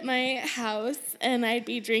ready at my house, and I'd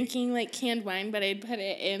be drinking like canned wine, but I'd put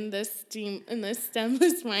it in the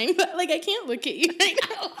stemless wine. But like I can't look at you right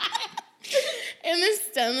now. In the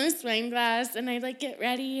stemless wine glass, and I'd like get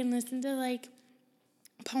ready and listen to like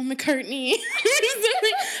Paul McCartney,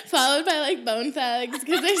 followed by like Bone Thugs,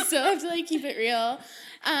 because I still have to like keep it real.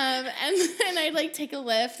 And then I'd like take a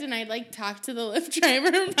Lyft, and I'd like talk to the Lyft driver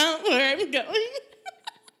about where I'm going.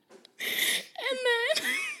 And then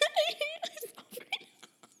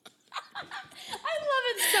I love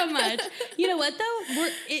it so much. You know what though?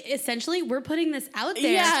 We're putting this out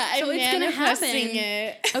there. Yeah, so I'm it's gonna happen.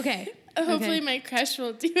 It. Okay. Hopefully my crush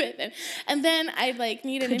will do it then. And then I'd like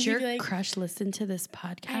meet him. Could your crush listen to this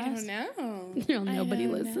podcast? I don't know. Nobody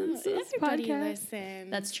listens to this Everybody podcast.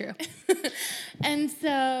 Listens. That's true. And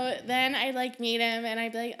so then I'd like meet him, and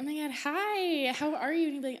I'd be like, oh my God, hi, how are you?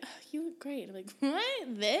 And he'd be like, oh, you look great. I'm like,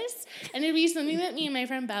 what? This? And it'd be something that me and my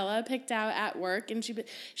friend Bella picked out at work, and she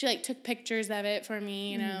like took pictures of it for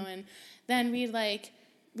me, you know, and then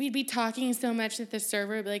we'd be talking so much that the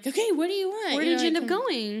server would be like, okay, what do you want? Where did you end up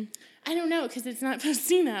going? I don't know, because it's not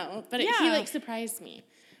Postino, but he surprised me.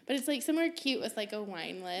 But it's like somewhere cute with like a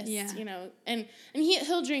wine list, and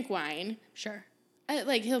he'll drink wine. Sure. He'll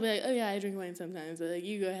be like, oh yeah, I drink wine sometimes. But like,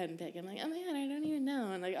 you go ahead and pick. I'm like, oh my God, I don't even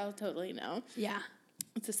know. And like, I'll totally know. Yeah.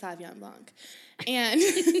 It's a Sauvignon Blanc. And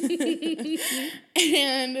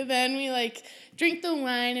and then we like drink the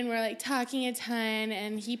wine and we're like talking a ton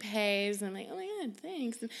and he pays and I'm like, oh my God,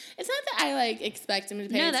 thanks. And it's not that I like expect him to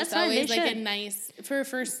pay. No, it's that's just fine. always like a nice, for a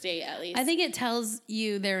first date at least. I think it tells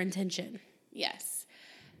you their intention. Yes.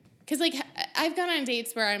 Because like I've gone on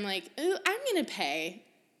dates where I'm like, ooh, I'm going to pay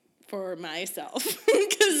for myself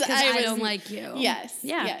because I don't like you. Yes.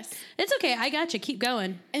 Yeah. Yes. It's okay. I got you. Keep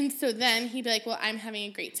going. And so then he'd be like, well, I'm having a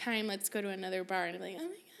great time. Let's go to another bar. And I'd be like,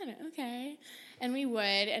 oh my God, okay. And we would.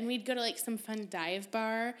 And we'd go to like some fun dive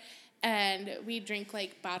bar and we'd drink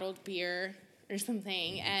like bottled beer or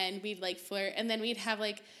something. And we'd like flirt. And then we'd have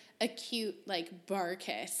like a cute like bar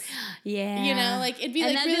kiss. Yeah. You know, like it'd be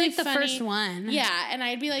like really be, like, funny. The first one. Yeah. And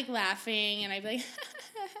I'd be like laughing and I'd be like,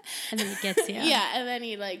 and then he gets you. Yeah, and then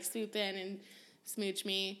he'd like swoop in and smooch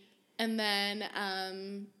me. And then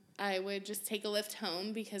I would just take a lift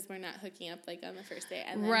home because we're not hooking up like on the first day.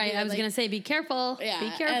 And then right, I was going to say, be careful. Yeah, be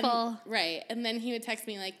careful. Right. And then he would text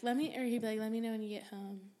me like, he'd be like, let me know when you get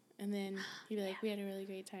home. And then he'd be like, we had a really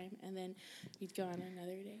great time. And then we'd go on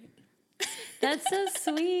another date. That's so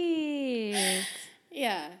sweet.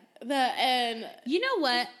 Yeah. And you know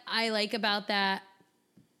what I like about that?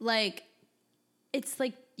 Like, it's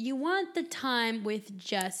like you want the time with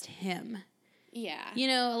just him. Yeah. You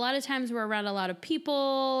know, a lot of times we're around a lot of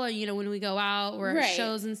people, you know, when we go out, we're at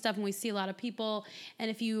shows and stuff and we see a lot of people. And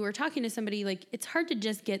if you were talking to somebody, like, it's hard to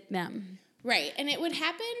just get them. Right. And it would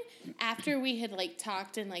happen after we had, like,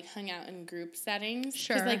 talked and, like, hung out in group settings.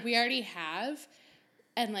 Sure. Because, like, we already have.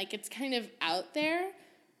 And, like, it's kind of out there.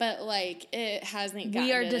 But, like, it hasn't gotten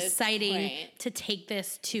We are to deciding to take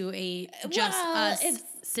this to a just us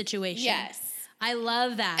situation. Yes. I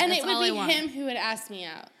love that. And that's it would be him who would ask me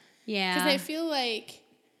out. Yeah. Because I feel like,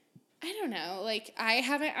 I don't know, like, I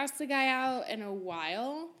haven't asked a guy out in a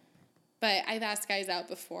while, but I've asked guys out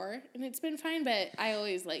before, and it's been fine, but I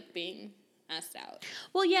always like being asked out.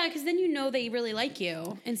 Well, yeah, because then you know they really like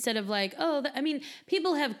you, instead of like,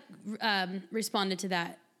 people have responded to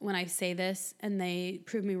that when I say this, and they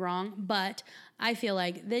prove me wrong, but I feel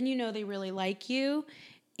like then you know they really like you,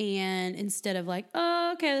 and instead of like,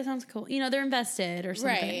 oh, okay, that sounds cool, you know, they're invested or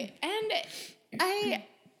something. Right, and I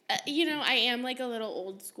am like a little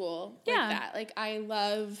old school like that. Like I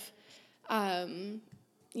love,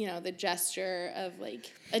 the gesture of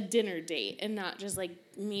like a dinner date and not just like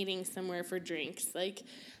meeting somewhere for drinks. Like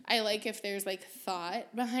I like if there's like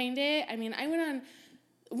thought behind it. I mean, I went on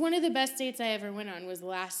one of the best dates I ever went on was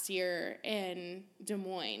last year in Des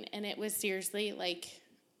Moines, and it was seriously like,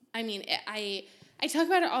 I mean, I talk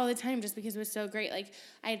about it all the time just because it was so great. Like,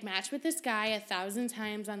 I had matched with this guy 1,000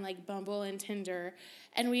 times on, like, Bumble and Tinder,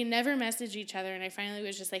 and we never messaged each other, and I finally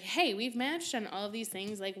was just like, hey, we've matched on all of these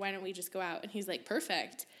things. Like, why don't we just go out? And he's like,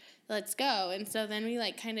 perfect. Let's go. And so then we,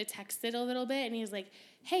 like, kind of texted a little bit, and he was like,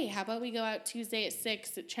 hey, how about we go out Tuesday at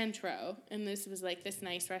 6 at Centro? And this was, like, this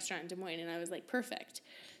nice restaurant in Des Moines, and I was like, perfect.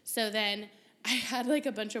 So then I had, like,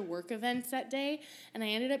 a bunch of work events that day, and I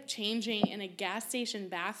ended up changing in a gas station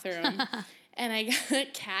bathroom. And I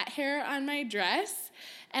got cat hair on my dress,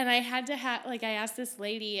 and I had to have, like, I asked this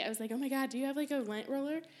lady, I was like, oh my God, do you have, like, a lint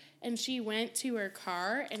roller? And she went to her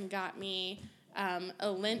car and got me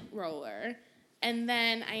a lint roller. And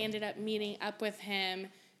then I ended up meeting up with him,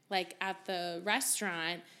 like, at the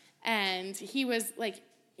restaurant, and he was, like,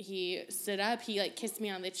 he stood up, he, like, kissed me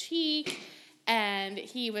on the cheek, and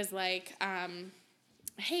he was like,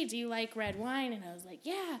 hey, do you like red wine? And I was like,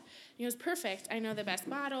 yeah. And he was perfect. I know the best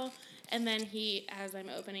bottle. And then as I'm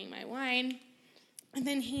opening my wine, and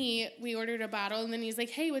then we ordered a bottle, and then he's like,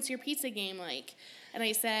 hey, what's your pizza game like? And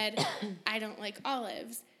I said, I don't like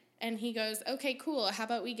olives. And he goes, okay, cool. How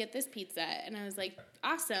about we get this pizza? And I was like,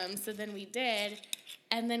 awesome. So then we did.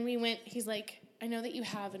 And then we went, he's like, I know that you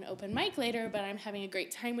have an open mic later, but I'm having a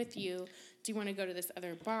great time with you. Do you want to go to this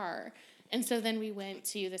other bar? And so then we went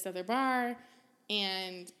to this other bar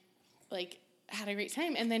and, like, had a great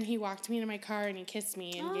time. And then he walked me into my car and he kissed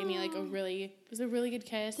me and gave me, like, it was a really good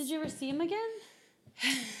kiss. Did you ever see him again?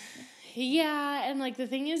 Yeah, and, like, the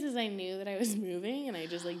thing is I knew that I was moving and I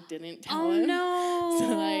just, like, didn't tell him. Oh, no.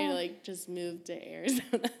 So I, like, just moved to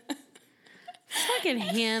Arizona. Fucking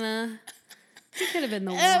Hannah. You could have been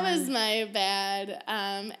the one. That was my bad.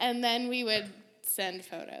 And then we would send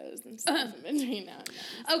photos and stuff in between now and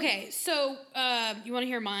then. Okay, so you want to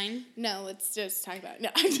hear mine? No, let's just talk about it. No,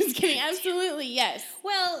 I'm just kidding. Absolutely, yes.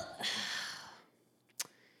 Well,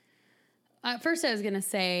 first I was going to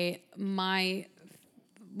say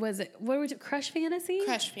Crush Fantasy?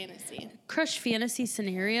 Crush fantasy. Crush fantasy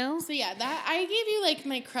scenario. So yeah, that I gave you like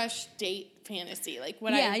my crush date fantasy, like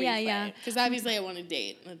what I replay. Because obviously I want to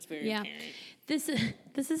date. That's very apparent.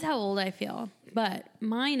 This is how old I feel, but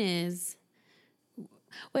mine is.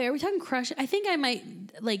 Wait, are we talking crush? I think I might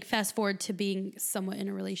like fast forward to being somewhat in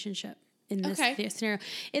a relationship in this scenario.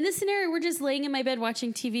 In this scenario, we're just laying in my bed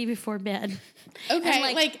watching TV before bed. Okay,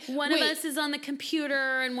 and like one of us is on the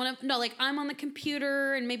computer and I'm on the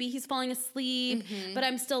computer and maybe he's falling asleep, but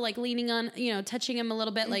I'm still like leaning on, touching him a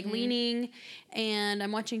little bit, like leaning, and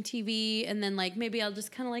I'm watching TV, and then like maybe I'll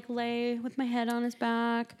just kind of like lay with my head on his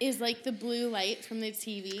back. Is like the blue light from the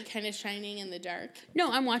TV kind of shining in the dark?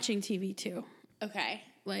 No, I'm watching TV too. Okay.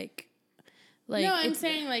 Like. No, I'm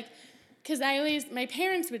saying like, because my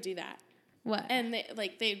parents would do that. What? And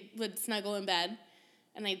they would snuggle in bed,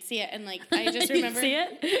 and I'd see it, and like I just remember. See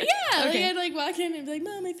it? Yeah. Okay. Like I'd like walk in and be like,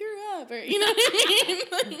 "Mom, I threw up," or you know what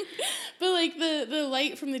I mean. But like the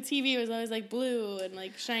light from the TV was always like blue and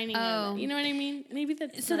like shining. Oh. You know what I mean? Maybe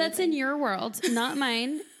that's. So that's in your world, not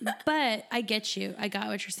mine. But I get you. I got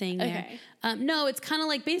what you're saying there. Okay. No, it's kind of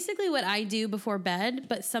like basically what I do before bed,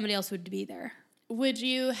 but somebody else would be there. Would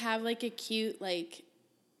you have like a cute like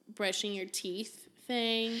brushing your teeth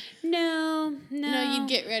thing? No, you'd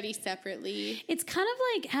get ready separately. It's kind of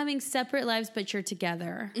like having separate lives, but you're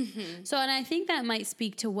together. So, and I think that might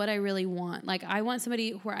speak to what I really want. Like, I want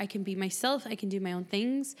somebody where I can be myself. I can do my own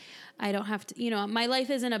things. I don't have to, my life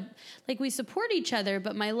isn't we support each other,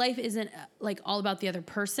 but my life isn't like all about the other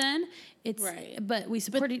person. It's right. But we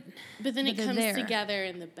support But then it comes together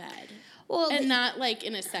in the bed. Well, and not like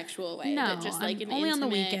in a sexual way, but just like an only intimate... on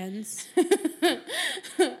the weekends.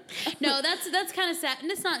 No, that's kind of sad, and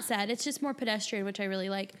it's not sad. It's just more pedestrian, which I really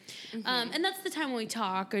like. And that's the time when we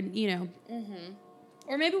talk, and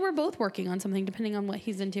or maybe we're both working on something, depending on what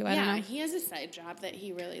he's into. I don't know. He has a side job that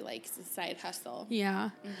he really likes, a side hustle.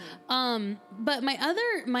 Yeah. But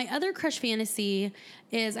my other crush fantasy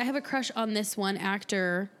is I have a crush on this one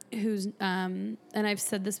actor who's and I've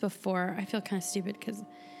said this before. I feel kind of stupid because.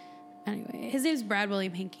 Anyway, his name's Brad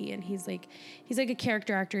William Henke, and he's like a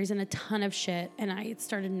character actor. He's in a ton of shit, and I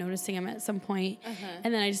started noticing him at some point,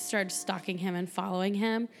 and then I just started stalking him and following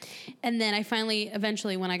him, and then I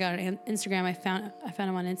eventually, when I got on Instagram, I found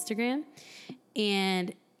him on Instagram,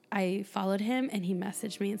 and I followed him, and he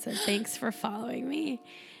messaged me and said, "Thanks for following me,"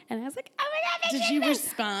 and I was like, "Oh my God!" Did you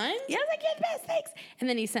respond? Yeah, I was like, "You're the best, thanks." And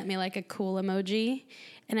then he sent me like a cool emoji,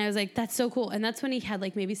 and I was like, "That's so cool." And that's when he had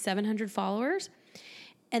like maybe 700 followers.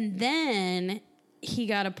 And then he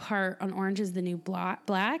got a part on Orange is the New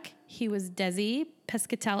Black. He was Desi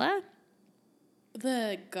Pescatella.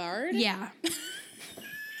 The guard? Yeah. Why is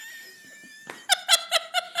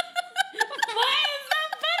that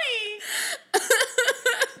funny?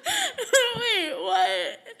 Wait,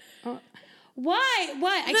 what? Why?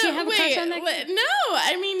 I can't have a crush on that? No,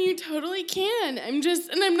 I mean, you totally can. I'm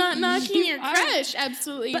not knocking your crush.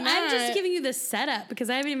 Absolutely not. But I'm just giving you the setup because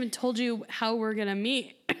I haven't even told you how we're going to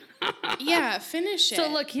meet. Yeah, finish it. So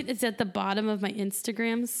look, it's at the bottom of my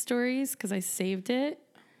Instagram stories because I saved it.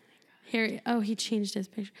 Here, he changed his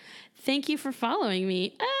picture. Thank you for following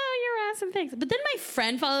me. Oh, you're awesome, thanks. But then my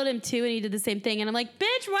friend followed him too, and he did the same thing. And I'm like,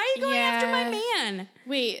 bitch, why are you going after my man?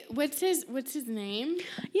 Wait, what's his name?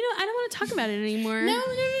 I don't want to talk about it anymore. No.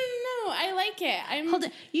 I like it. Hold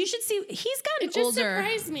on. You should see. He's gotten older.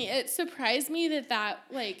 It surprised me that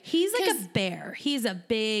like he's like a bear. He's a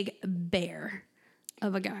big bear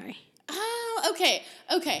of a guy. Oh, okay.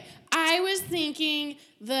 I was thinking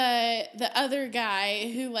the other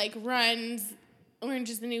guy who like runs Orange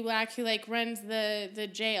is the New Black, who like runs the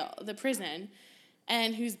jail, the prison,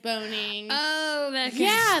 and who's boning. Oh, that guy.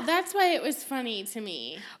 Yeah, that's why it was funny to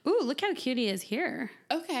me. Ooh, look how cute he is here.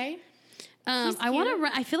 Okay. I want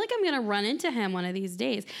to. I feel like I'm gonna run into him one of these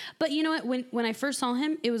days. But you know what? When I first saw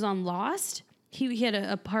him, it was on Lost. He had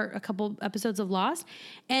a couple episodes of Lost,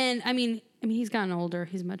 and I mean, he's gotten older.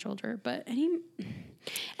 He's much older, but anyways,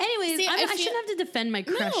 I shouldn't have to defend my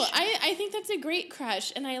crush. No, I think that's a great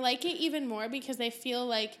crush, and I like it even more because I feel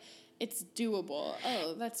like it's doable.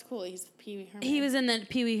 Oh, that's cool. He's Pee Wee Herman. He was in the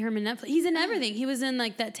Pee Wee Herman Netflix. He's in everything. He was in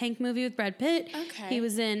like that Tank movie with Brad Pitt. Okay. He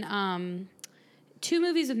was in 2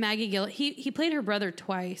 movies with Maggie Gyllenhaal. He played her brother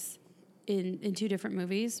twice in 2 different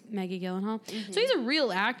movies, Maggie Gyllenhaal. Mm-hmm. So he's a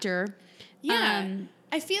real actor. Yeah.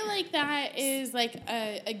 I feel like that is like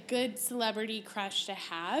a good celebrity crush to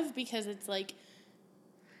have because it's like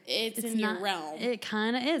it's in your realm. It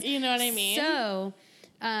kind of is. You know what I mean? So,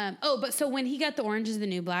 so when he got the Orange is the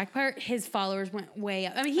New Black part, his followers went way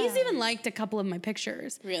up. I mean, he's even liked a couple of my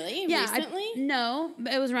pictures. Really? Yeah. Recently? No,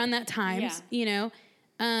 it was around that time. Yeah. You know,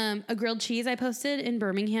 a grilled cheese I posted in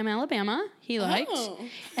Birmingham, Alabama. He liked,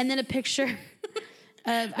 and then a picture.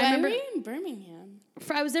 I remember were you in Birmingham?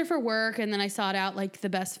 I was there for work, and then I sought out like the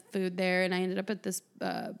best food there, and I ended up at this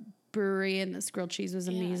brewery, and this grilled cheese was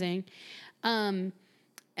amazing. And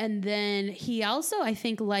then he also, I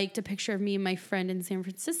think, liked a picture of me and my friend in San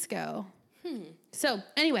Francisco. So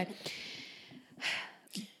anyway,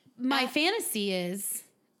 my fantasy is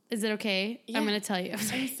it okay? Yeah. I'm going to tell you.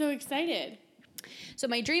 I'm so excited. So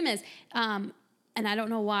my dream is, and I don't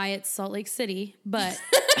know why it's Salt Lake City, but...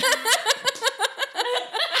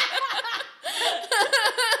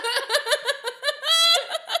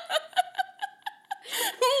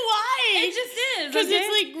 It just is. Because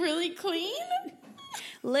it's like really clean.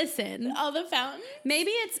 Listen. All the fountains.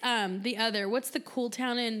 Maybe it's the other. What's the cool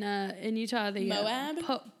town in Utah? The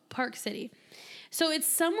Moab? Park City. So it's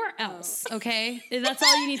somewhere else, okay? That's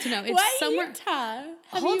all you need to know. It's Why somewhere. Utah?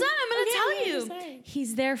 Hold on, I'm going to tell you. Sorry.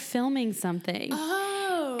 He's there filming something.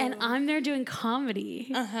 Oh. And I'm there doing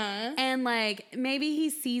comedy. Uh-huh. And like maybe he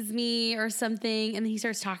sees me or something and he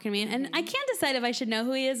starts talking to me and I can't decide if I should know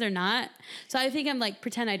who he is or not. So I think I'm like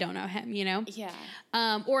pretend I don't know him, you know? Yeah.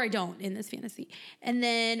 Or I don't in this fantasy. And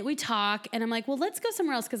then we talk and I'm like, well, let's go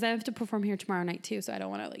somewhere else because I have to perform here tomorrow night too. So I don't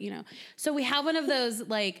want to, you know. So we have one of those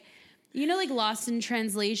like, you know, like Lost in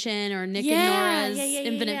Translation or Nick and Nora's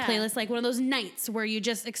Infinite Playlist, like one of those nights where you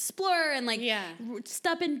just explore and like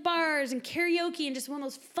stop in bars and karaoke and just one of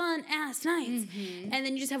those fun ass nights. And then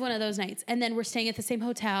you just have one of those nights. And then we're staying at the same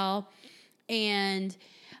hotel. And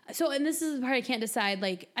so, and this is the part I can't decide.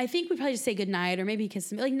 Like, I think we probably just say goodnight or maybe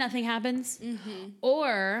kiss me. Like, nothing happens.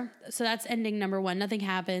 Or, so that's ending number one. Nothing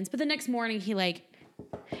happens. But the next morning he like,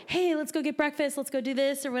 hey, let's go get breakfast. Let's go do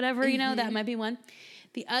this or whatever, you know, that might be one.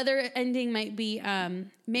 The other ending might be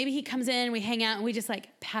maybe he comes in, we hang out, and we just like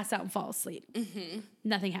pass out and fall asleep.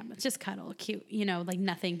 Nothing happens. Just cuddle, cute, you know, like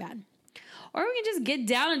nothing bad. Or we can just get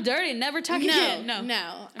down and dirty and never talk again.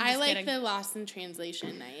 No. I like the Lost in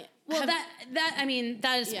Translation night. Well, I mean,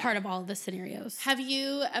 that is part of all of the scenarios. Have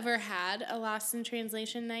you ever had a Lost in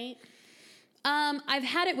Translation night? I've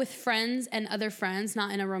had it with friends and other friends,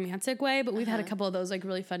 not in a romantic way, but we've had a couple of those like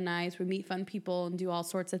really fun nights. We meet fun people and do all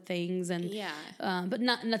sorts of things, and but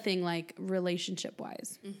nothing like relationship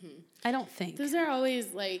wise. I don't think those are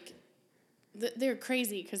always like they're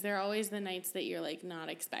crazy because they're always the nights that you're like not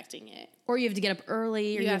expecting it, or you have to get up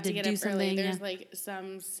early, or you have to get do something. There's like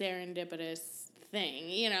some serendipitous thing,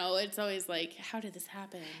 you know. It's always like, how did this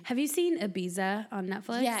happen? Have you seen Ibiza on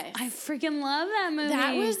Netflix? Yes, I freaking love that movie.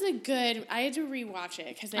 That was I had to rewatch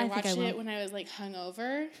it because I watched it when I was like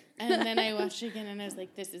hungover, and then I watched it again and I was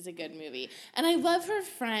like, this is a good movie. And I love her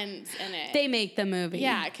friends in it. They make the movie.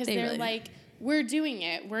 Yeah, because they're really like, we're doing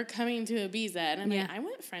it. We're coming to Ibiza. And I'm like, I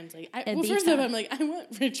want friends like... well, first of all, I'm like, I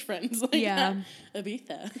want rich friends like that.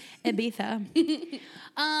 Ibiza.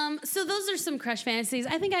 So those are some crush fantasies.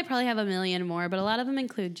 I think I probably have a million more, but a lot of them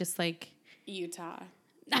include just like... Utah.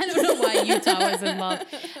 I don't know why Utah was involved.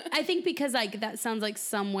 I think because like that sounds like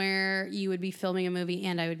somewhere you would be filming a movie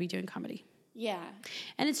and I would be doing comedy. Yeah.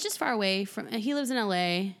 And it's just far away from... He lives in LA.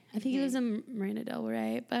 I think he lives in Marina Del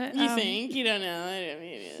Rey, but... You think? You don't know. I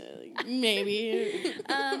mean, maybe.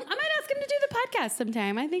 I might ask him to do the podcast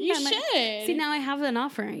sometime. I think you should. See, now I have an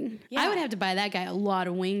offering. Yeah. I would have to buy that guy a lot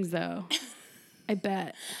of wings, though. I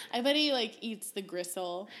bet. I bet he, like, eats the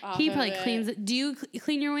gristle off He probably cleans it. Do you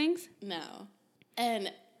clean your wings? No.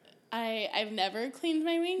 And I've never cleaned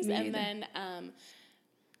my wings. Me and either. Then...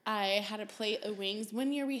 I had a plate of wings.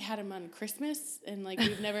 One year we had them on Christmas, and like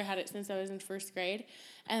we've never had it since I was in first grade.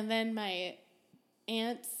 And then my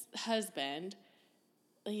aunt's husband,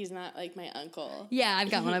 he's not like my uncle. Yeah, I've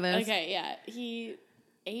got one of those. Okay, yeah. He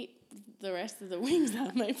ate the rest of the wings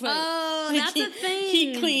off my plate. Oh, like that's a thing.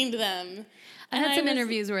 He cleaned them. I had some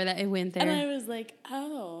interviews where it went there. And I was like,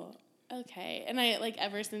 oh, okay. And I like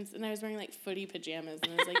ever since, and I was wearing like footy pajamas,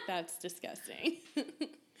 and I was like, that's disgusting.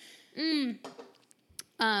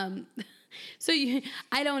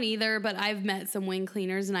 I don't either, but I've met some wing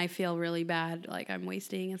cleaners and I feel really bad, like I'm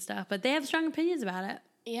wasting and stuff, but they have strong opinions about it.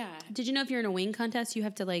 Yeah. Did you know if you're in a wing contest, you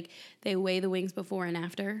have to like, they weigh the wings before and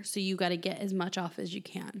after, so you got to get as much off as you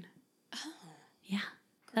can. Oh. Yeah.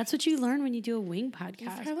 That's what you learn when you do a wing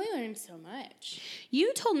podcast. You probably learned so much.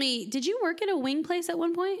 You told me, did you work at a wing place at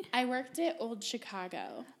one point? I worked at Old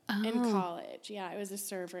Chicago in college. Yeah, I was a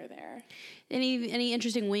server there. Any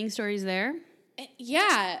interesting wing stories there?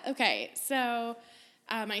 Yeah. Okay. So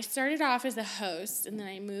I started off as a host, and then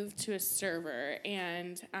I moved to a server,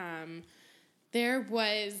 and there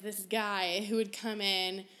was this guy who would come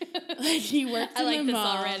in, like he worked in the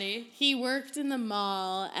mall. Already. He worked in the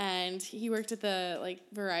mall, and he worked at the like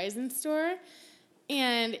Verizon store,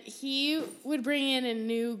 and he would bring in a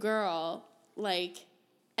new girl like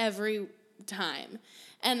every time,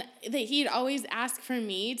 and he'd always ask for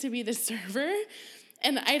me to be the server.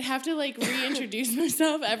 And I'd have to, like, reintroduce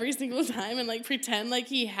myself every single time and, like, pretend like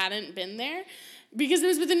he hadn't been there. Because it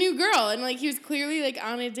was with a new girl. And, like, he was clearly, like,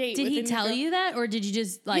 on a date with a new girl. Did he tell you that? Or did you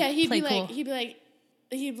just, like, play cool?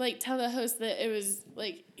 He'd tell the host that it was,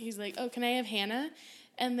 like, he's like, oh, can I have Hannah?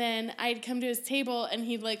 And then I'd come to his table, and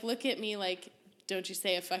he'd, like, look at me like, don't you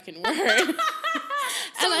say a fucking word.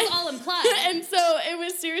 So it was all implied. And so it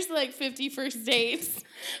was seriously like 50 first dates.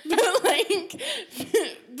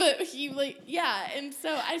 But he like, yeah. And so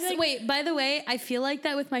I like. So wait, by the way, I feel like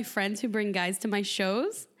that with my friends who bring guys to my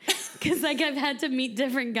shows. Because like I've had to meet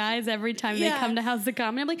different guys every time they come to House of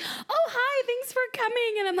Comedy. I'm like, oh, hi, thanks for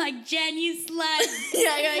coming. And I'm like, Jen, you slut.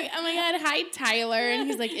 Yeah, like, oh my God, hi, Tyler. And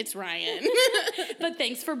he's like, it's Ryan. But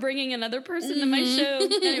thanks for bringing another person to my show.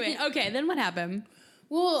 Anyway, okay, then what happened?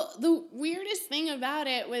 Well, the weirdest thing about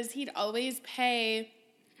it was he'd always pay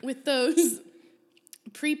with those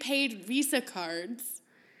prepaid Visa cards.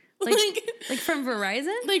 Like from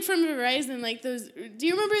Verizon? Like from Verizon, like those. Do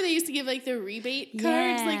you remember they used to give like the rebate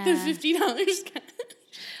cards, like the $50 cash?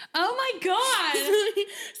 Oh my God.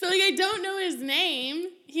 So like I don't know his name.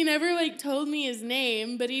 He never like told me his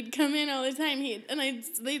name, but he'd come in all the time.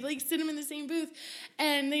 They'd like sit him in the same booth,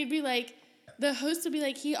 and they'd be like. The host would be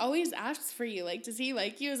like, he always asks for you. Like, does he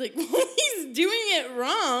like you? I was like, well, he's doing it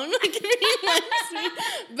wrong. Like, he likes me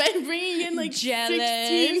by bringing in like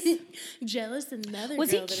jealous. 16. Jealous another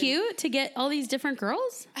was girl. Was he cute to get all these different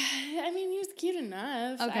girls? I mean, he was cute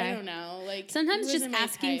enough. Okay. I don't know. Like sometimes just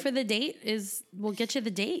asking for the date will get you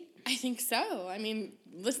the date. I think so. I mean,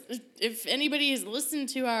 if anybody has listened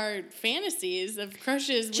to our fantasies of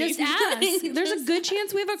crushes, just ask. There's a good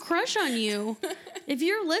chance we have a crush on you. If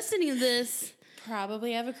you're listening to this,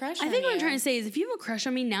 probably have a crush on you. I think what I'm trying to say is if you have a crush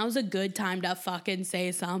on me, now's a good time to fucking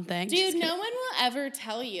say something. Dude, no one will ever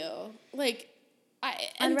tell you. Like,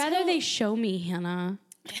 I'd rather they show me, Hannah.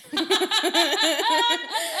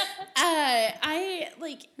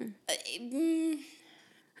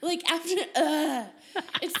 After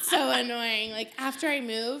it's so annoying. Like after I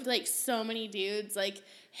moved, like so many dudes like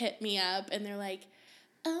hit me up and they're like,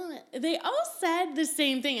 oh, they all said the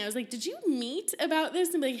same thing. I was like, did you meet about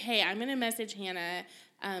this? And be like, hey, I'm gonna message Hannah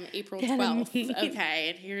April 12th. Okay,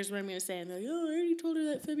 and here's what I'm gonna say. And they're like, oh, I already told her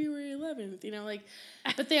that February 11th. You know, like,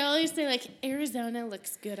 but they always say like Arizona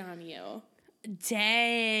looks good on you.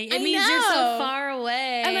 Dang. It means you're so far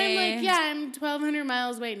away. And I'm like, yeah, I'm 1,200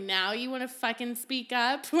 miles away. Now you want to fucking speak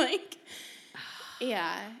up? Like,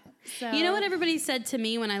 yeah. So. You know what everybody said to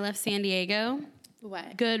me when I left San Diego?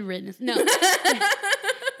 What? Good riddance. No.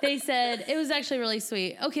 They said, it was actually really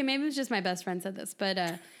sweet. Okay, maybe it was just my best friend said this, but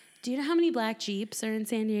do you know how many black Jeeps are in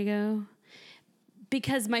San Diego?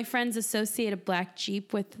 Because my friends associate a black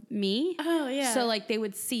Jeep with me. Oh, yeah. So, like, they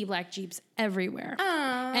would see black Jeeps everywhere.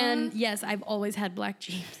 Aww. And, yes, I've always had black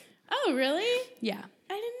Jeeps. Oh, really? Yeah.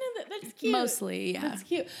 I didn't know that. That's cute. Mostly, yeah. That's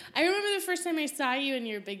cute. I remember the first time I saw you in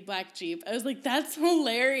your big black Jeep. I was like, that's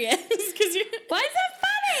hilarious. You're Why is that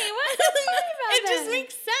funny? What's so funny about it? It just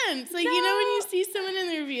makes sense. Like, no. You know when you see someone in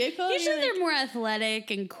their vehicle? Usually they're more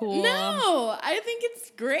athletic and cool. No, I think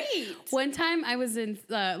it's great. One time I was in,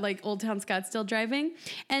 Old Town Scottsdale driving,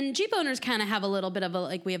 and Jeep owners kind of have a little bit of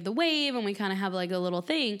we have the wave, and we kind of have, a little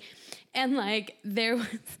thing. And, there was...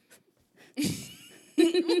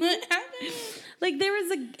 What happened? There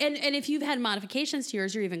was and if you've had modifications to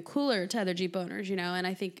yours, you're even cooler to other Jeep owners, you know, and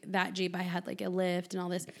I think that Jeep, I had a lift and all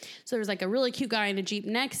this. So there was a really cute guy in a Jeep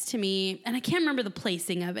next to me, and I can't remember the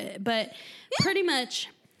placing of it, but pretty much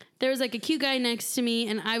there was a cute guy next to me,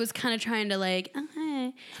 and I was kind of trying to oh,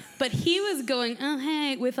 hey. But he was going, oh,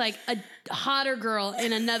 hey, with a hotter girl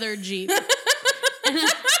in another Jeep.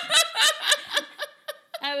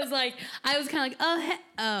 I was kind of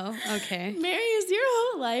oh, okay. Mary, is your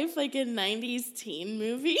whole life a 90s teen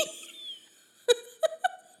movie?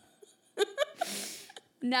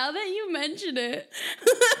 Now that you mention it.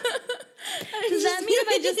 Does that mean if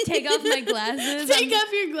I just take off my glasses? Take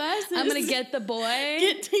off your glasses. I'm going to get the boy?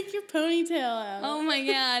 Take your ponytail out. Oh my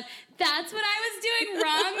God. That's what I was doing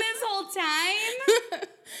wrong this whole time?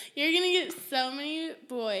 You're going to get so many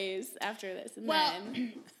boys after this. And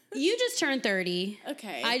then... You just turned 30.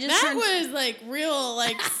 Okay. Was real,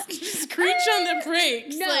 screech on the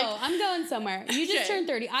brakes. No, I'm going somewhere. You just turned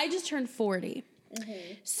 30. I just turned 40. Mm-hmm.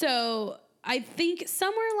 So I think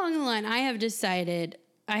somewhere along the line, I had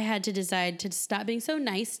to decide to stop being so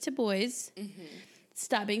nice to boys,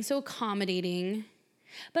 stop being so accommodating.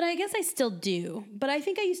 But I guess I still do. But I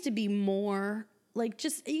think I used to be more like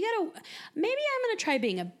maybe I'm going to try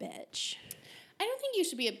being a bitch. I don't think you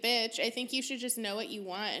should be a bitch. I think you should just know what you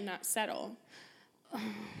want and not settle.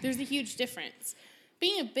 There's a huge difference.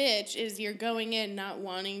 Being a bitch is you're going in not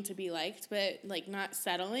wanting to be liked, but like not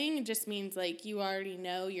settling just means like you already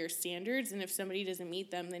know your standards, and if somebody doesn't meet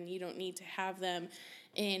them, then you don't need to have them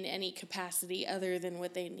in any capacity other than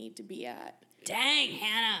what they need to be at. Dang,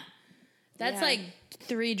 Hannah. That's like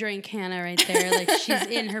 3-drink Hannah right there. Like she's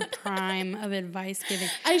in her prime of advice giving.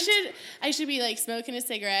 I should be like smoking a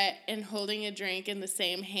cigarette and holding a drink in the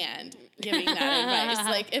same hand, giving that advice.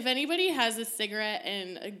 Like if anybody has a cigarette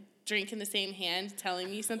and a drink in the same hand telling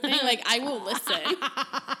me something, like I will listen.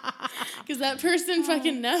 Because that person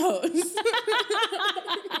fucking knows.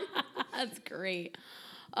 That's great.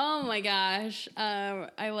 Oh my gosh.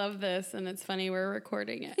 I love this, and it's funny we're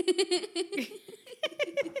recording it.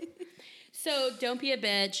 So don't be a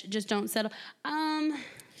bitch. Just don't settle. I'm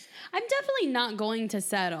definitely not going to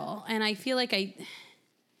settle, and I feel like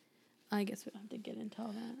I guess we don't have to get into all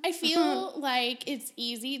that. I feel like it's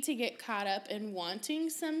easy to get caught up in wanting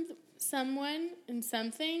someone and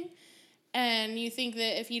something, and you think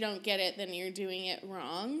that if you don't get it, then you're doing it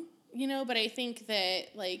wrong, you know? But I think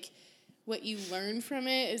that, like, what you learn from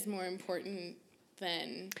it is more important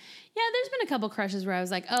than... Yeah, there's been a couple crushes where I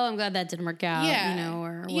was like, oh, I'm glad that didn't work out, you know,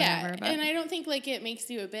 or whatever. Yeah, but. And I don't think, like, it makes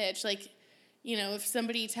you a bitch. Like, you know, if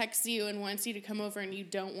somebody texts you and wants you to come over and you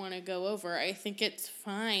don't want to go over, I think it's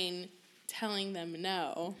fine telling them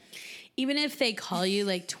no. Even if they call you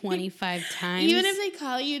like 25 times. Even if they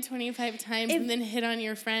call you 25 times and then hit on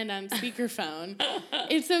your friend on speakerphone,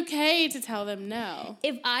 it's okay to tell them no.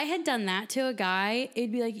 If I had done that to a guy,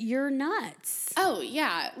 it'd be like, you're nuts. Oh,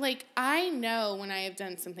 yeah. Like, I know when I have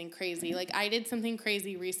done something crazy. Like, I did something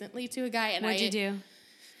crazy recently to a guy. And What'd you do?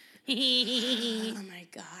 Oh, my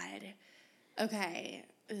God. Okay.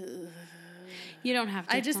 Ugh. You don't have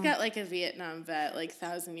to. I just got like a Vietnam vet, like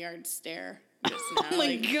 1,000-yard stare. Just now, oh my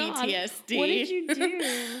like God. PTSD. What did you do?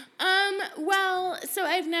 Well, so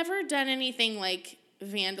I've never done anything like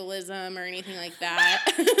vandalism or anything like that.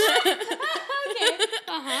 Okay.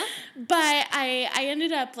 Uh-huh. But I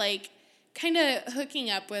ended up like kind of hooking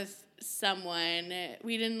up with someone.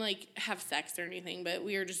 We didn't like have sex or anything, but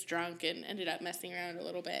we were just drunk and ended up messing around a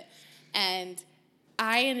little bit. And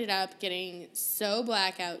I ended up getting so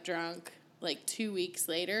blackout drunk like 2 weeks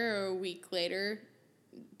later or a week later,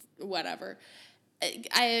 whatever.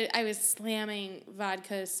 I was slamming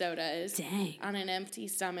vodka sodas on an empty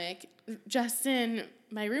stomach. Justin,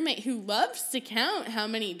 my roommate, who loves to count how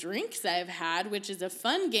many drinks I've had, which is a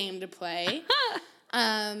fun game to play,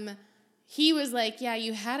 he was like, yeah,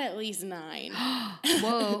 you had at least 9.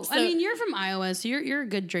 Whoa. So, I mean, you're from Iowa, so you're a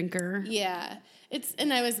good drinker. Yeah.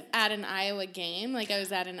 And I was at an Iowa game, like I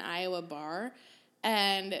was at an Iowa bar,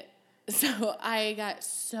 and so I got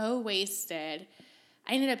so wasted.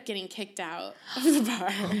 I ended up getting kicked out of the bar.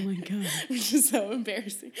 Oh, my God. Which is so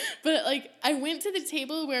embarrassing. But, like, I went to the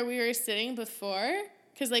table where we were sitting before,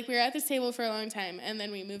 because, like, we were at this table for a long time, and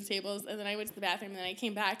then we moved tables, and then I went to the bathroom, and then I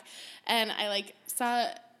came back, and I, like, saw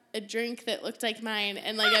a drink that looked like mine,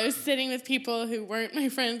 and, like, I was sitting with people who weren't my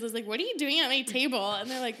friends. I was like, what are you doing at my table? And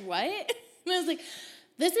they're like, what? And I was like,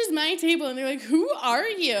 this is my table. And they're like, who are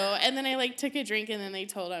you? And then I, like, took a drink, and then they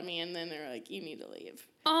told on me, and then they were like, you need to leave.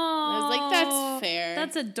 Oh, I was like, that's fair.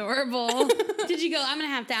 That's adorable. Did you go, I'm going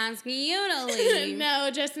to have to ask you to leave?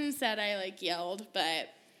 No, Justin said I, like, yelled, but...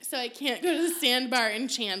 So I can't go to the Sandbar in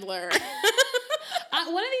Chandler.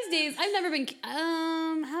 One of these days, I've never been...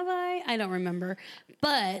 have I? I don't remember.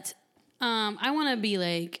 But I want to be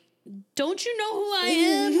like, don't you know who I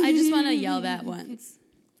am? I just want to yell that once.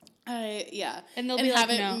 Yeah. And they'll be like,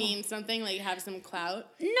 no. Have it mean something, like have some clout?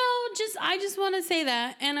 No, I just want to say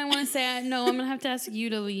that. And I want to say, no, I'm going to have to ask you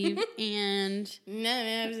to leave. And... No,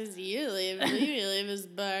 man, it's just you leave. Leave this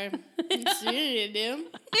bar. That's what you do.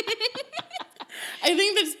 I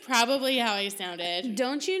think that's probably how I sounded.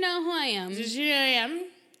 Don't you know who I am? Did you know I am?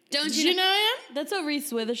 Don't you know I am? That's what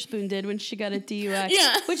Reese Witherspoon did when she got a DUI.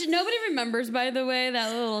 Yeah. Which nobody remembers, by the way,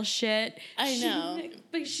 that little shit. I know.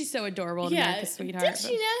 But she's so adorable and America's sweetheart. Don't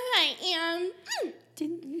you know who I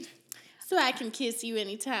am? So I can kiss you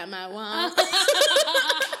anytime I want.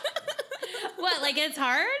 What, like it's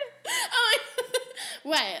hard?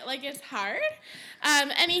 What, like it's hard?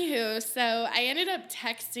 Anywho, so I ended up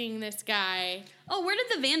texting this guy. Oh, where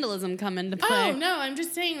did the vandalism come into play? Oh, no, I'm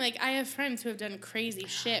just saying, like, I have friends who have done crazy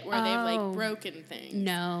shit where they've, like, broken things.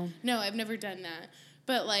 No, I've never done that.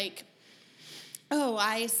 But, like, Oh,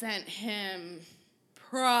 I sent him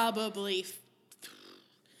probably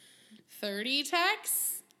 30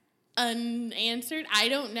 texts unanswered. I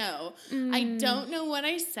don't know. I don't know what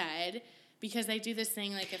I said because I do this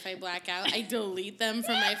thing, like, if I black out, I delete them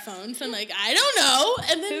from my phone. So I'm like, I don't know.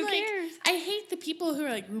 And then, Who cares? I hate the people who are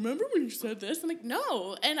like, remember when you said this? I'm like,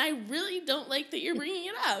 no. And I really don't like that you're bringing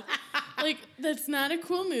it up. Like, that's not a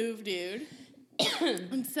cool move, dude.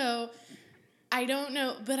 And so I don't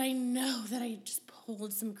know, but I know that I just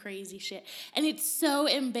pulled some crazy shit. And it's so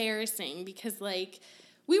embarrassing because, like,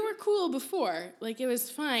 we were cool before. Like, it was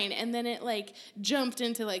fine. And then it, like, jumped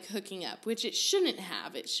into, like, hooking up, which it shouldn't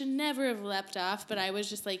have. It should never have leapt off, but I was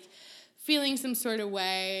just, like, feeling some sort of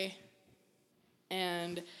way.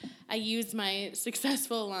 And I used my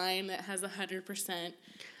successful line that has 100%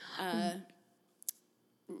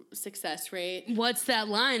 success rate. What's that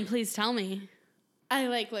line? Please tell me. I,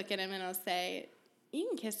 like, look at him and I'll say, you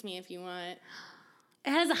can kiss me if you want. It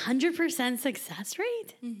has 100% success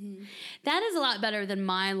rate? Mm-hmm. That is a lot better than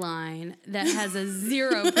my line that has a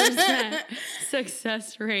 0%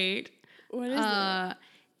 success rate. What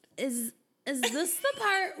is it? Is this the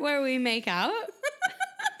part where we make out?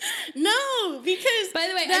 No, because... By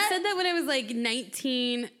the way, I said that when I was like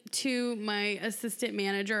 19 to my assistant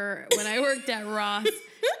manager when I worked at Ross.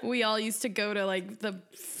 We all used to go to like the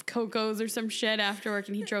Coco's or some shit after work,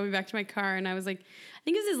 and he drove me back to my car, and I was like, I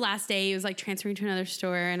think it was his last day. He was like transferring to another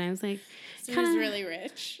store, and I was like, so he was really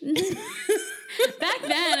rich. Back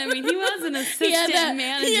then, I mean, he was an assistant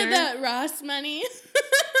manager. He had that Ross money.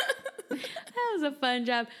 That was a fun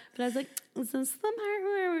job. But I was like, is this the part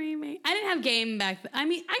where we make... I didn't have game back then. I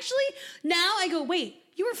mean, actually, now I go, wait,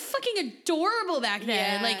 you were fucking adorable back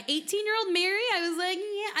then. Yeah. Like, 18-year-old Mary, I was like,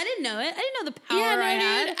 yeah, I didn't know it. I didn't know the power I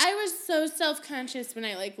had. Dude, I was so self-conscious when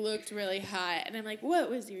I, like, looked really hot. And I'm like, what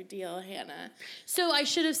was your deal, Hannah? So I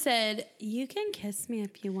should have said, you can kiss me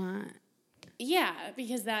if you want. Yeah,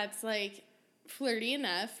 because that's, like, flirty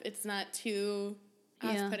enough. It's not too...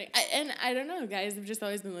 off-putting. And I don't know, guys have just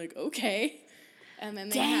always been like, okay. And then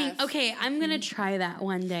they have. Okay, I'm going to try that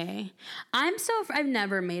one day. I've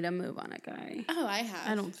never made a move on a guy. Oh, I have.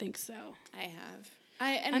 I don't think so. I have.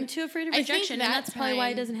 I'm too afraid of rejection, and that's probably why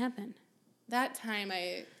it doesn't happen. That time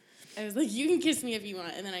I was like, you can kiss me if you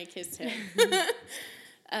want, and then I kissed him.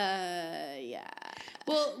 Yeah.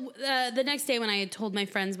 Well, the next day when I had told my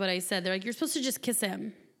friends what I said, they're like, you're supposed to just kiss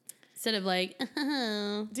him. Instead of like,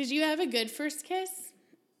 oh. Did you have a good first kiss?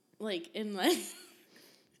 Like, in life?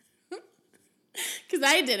 Because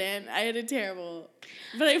I didn't. I had a terrible...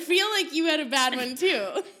 But I feel like you had a bad one, too.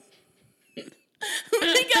 Oh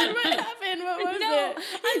my God, what happened? What was it? I'm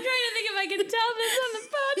trying to think if I can tell this on the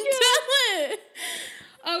podcast. Tell it!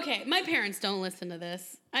 Okay, my parents don't listen to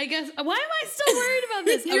this. I guess... Why am I still worried about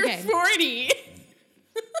this? You're 40.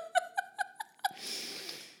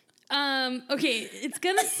 Okay, it's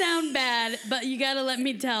gonna sound bad, but you gotta let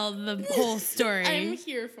me tell the whole story. I'm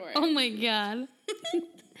here for it. Oh my God.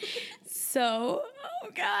 So, oh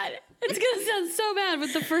God, it's gonna sound so bad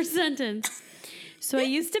with the first sentence. So I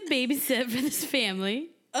used to babysit for this family.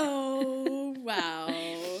 Oh, wow.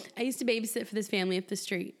 I used to babysit for this family up the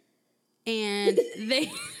street. And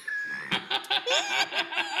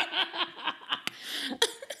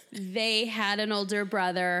they had an older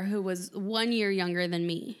brother who was 1 year younger than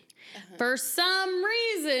me. Uh-huh. For some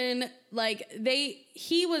reason, like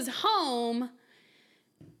he was home,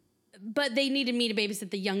 but they needed me to babysit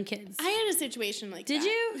the young kids. I had a situation like that. Did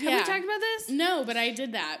you? Have we talked about this? No, but I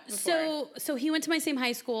did that before. So he went to my same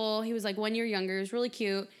high school. He was like 1 year younger. He was really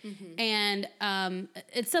cute. Mm-hmm. And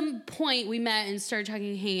at some point we met and started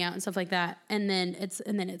talking, hanging out and stuff like that. And then at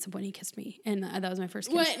some point he kissed me, and that was my first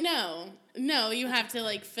kiss. What? No, you have to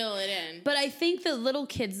like fill it in. But I think the little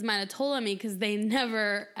kids might have told on me because they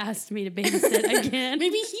never asked me to babysit again.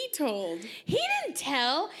 Maybe he told. He didn't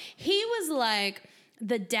tell. He was like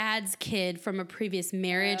the dad's kid from a previous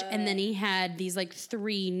marriage, and then he had these like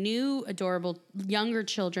 3 new adorable younger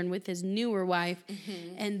children with his newer wife.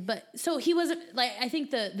 Mm-hmm. So he wasn't like, I think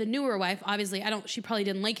the newer wife, obviously she probably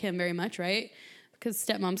didn't like him very much, right? Because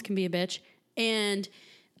stepmoms can be a bitch. And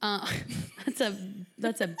that's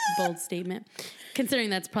a bold statement, considering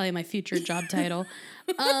that's probably my future job title.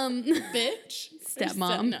 Bitch.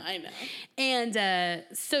 Stepmom. No, I know. And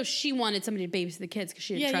so she wanted somebody to babysit the kids because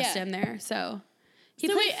she didn't trust him there. So he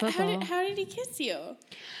played football. How did he kiss you?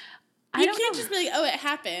 I don't can't know. just be like, oh, it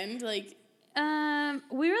happened. Like,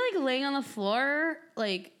 we were like laying on the floor.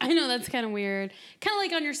 Like, I know that's kind of weird. Kind of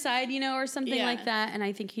like on your side, or something like that. And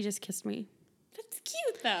I think he just kissed me. That's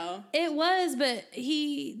cute though. It was, but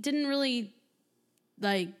he didn't really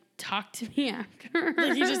like talk to me after.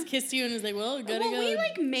 Like, he just kissed you and was like, well, gotta go. We,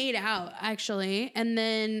 like, made out, actually. And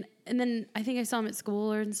then I think I saw him at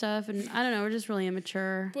school and stuff. And I don't know, we're just really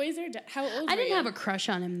immature. Boys are... How old I didn't have a crush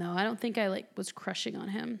on him, though. I don't think I, like, was crushing on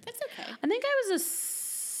him. That's okay. I think I was a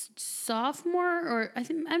sophomore, or I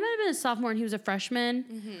think I might have been a sophomore and he was a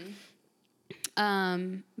freshman.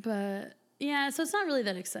 Mm-hmm. But, yeah, so it's not really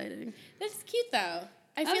that exciting. That's cute, though.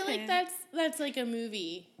 I feel like that's like a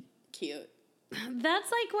movie cute. That's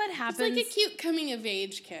like what happens. It's like a cute coming of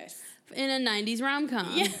age kiss. In a 90s rom-com.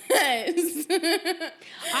 Yes.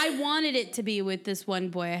 I wanted it to be with this one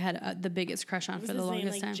boy I had the biggest crush on for the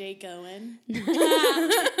longest time. Jake Owen? Jake!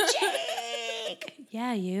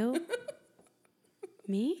 Yeah, you.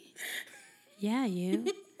 Me? Yeah, you.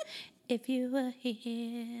 If you were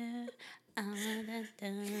here. The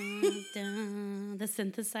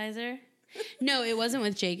synthesizer. No, it wasn't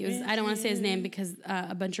with Jake. It was. I don't want to say his name because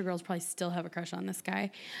a bunch of girls probably still have a crush on this guy.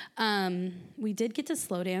 We did get to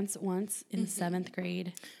slow dance once in 7th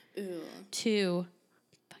grade. Ooh. To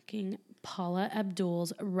fucking Paula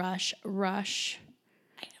Abdul's Rush. I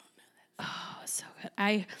don't know that. Oh, so good.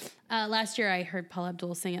 Last year I heard Paula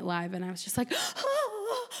Abdul sing it live and I was just like,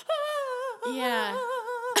 yeah.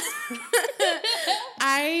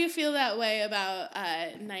 I feel that way about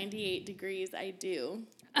 98 Degrees. I do.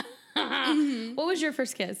 Mm-hmm. What was your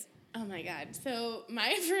first kiss? Oh my God. So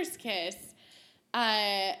my first kiss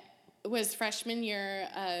was freshman year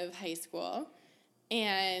of high school.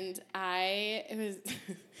 And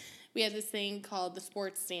we had this thing called the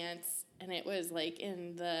sports dance. And it was like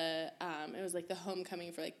it was like the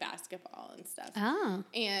homecoming for like basketball and stuff. Oh.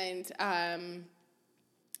 And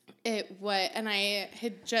and I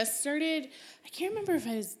had just started, I can't remember if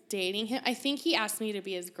I was dating him. I think he asked me to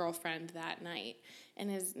be his girlfriend that night. And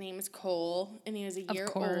his name is Cole, and he was a year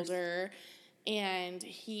older. And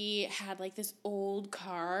he had, like, this old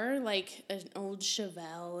car, like an old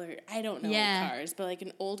Chevelle, or I don't know old cars, but, like,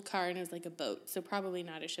 an old car, and it was, like, a boat, so probably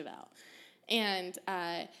not a Chevelle. And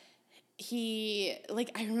I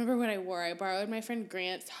remember what I wore. I borrowed my friend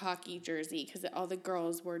Grant's hockey jersey because all the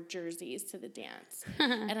girls wore jerseys to the dance.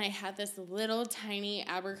 And I had this little tiny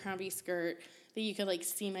Abercrombie skirt that you could, like,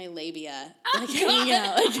 see my labia, like, hanging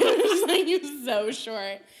out. Like, it was so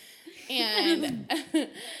short.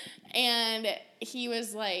 And he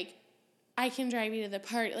was like, I can drive you to the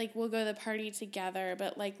party. Like, we'll go to the party together,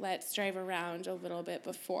 but, like, let's drive around a little bit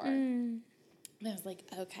before. And I was like,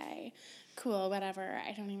 okay, cool, whatever.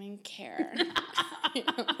 I don't even care.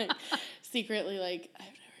 Like, secretly, like, I've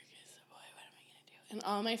never kissed a boy. What am I going to do? And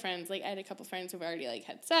all my friends, like, I had a couple friends who've already, like,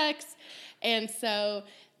 had sex. And so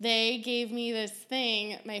they gave me this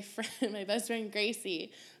thing, my best friend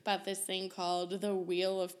Gracie, bought this thing called the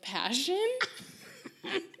Wheel of Passion.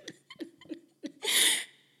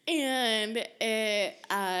 And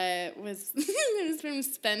it was from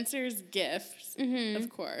Spencer's Gifts, of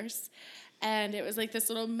course. And it was like this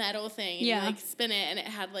little metal thing. And you like spin it and it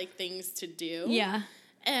had like things to do. Yeah.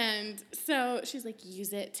 And so she's like,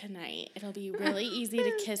 use it tonight. It'll be really easy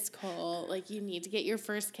to kiss Cole. Like, you need to get your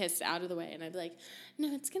first kiss out of the way. And I'd be like,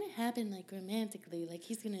 no, it's going to happen, like, romantically. Like,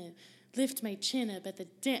 he's going to lift my chin up at the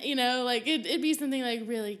dance. You know, like, it'd be something, like,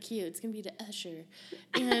 really cute. It's going to be to Usher.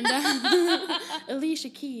 And Alicia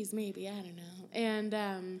Keys, maybe. I don't know.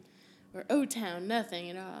 And, or O-Town,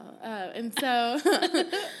 nothing at all.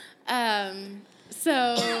 And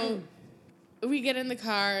so we get in the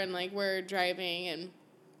car and, like, we're driving and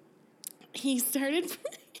he started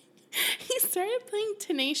playing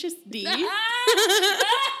Tenacious D, which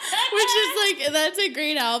is like, that's a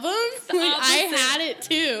great album. Like, I had it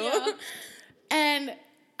too. Yeah. And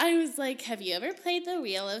I was like, have you ever played The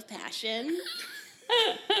Wheel of Passion? And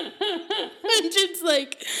it's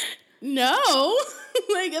like, no.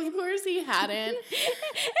 Like, of course he hadn't.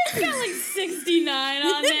 It's got like 69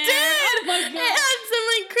 on there. It did. Oh my God. It had some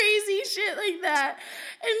like crazy shit like that.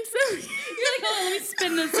 And so you're like, oh, let me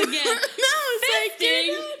spin this again. No, it's 50? like, dude,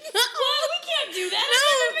 no, we can't do that. No,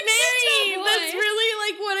 Mary, that's really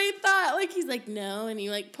like what I thought. Like, he's like, no, and he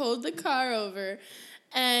like pulled the car over,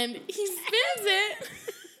 and he spins it,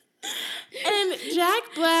 and Jack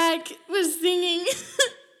Black was singing.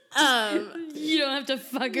 You don't have to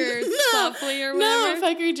fuck her softly or whatever. No,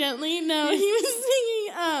 fuck her gently. No, he was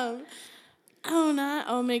singing.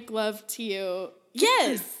 I'll make love to you.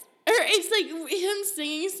 Yes. Or it's like him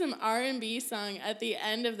singing some R&B song at the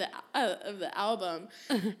end of the album.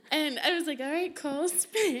 And I was like, all right, Cole,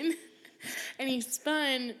 spin. And he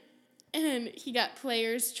spun, and he got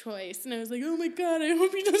Player's Choice. And I was like, oh my God, I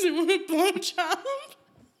hope he doesn't want a blowjob.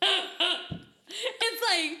 It's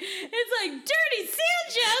like Dirty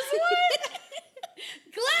Sanchez, what?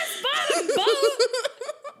 Glass bottom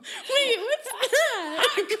boat. Wait, what's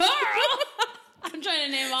that? Carl! I'm trying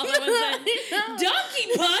to name all the ones that... Donkey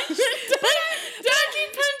Punch! Donkey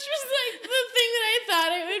Punch was like the thing that I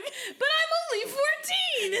thought it would... But I'm only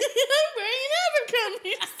 14! I'm wearing an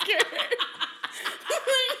Abercrombie skirt.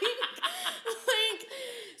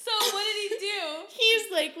 So what did he do?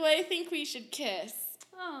 He's like, well, I think we should kiss.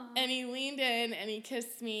 Oh. And he leaned in and he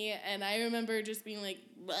kissed me, and I remember just being like,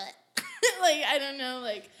 what? Like, I don't know,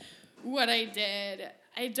 like, what I did.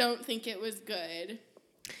 I don't think it was good,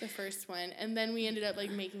 the first one. And then we ended up,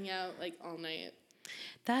 like, making out, like, all night.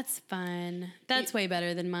 That's fun. That's way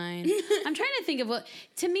better than mine. I'm trying to think of what...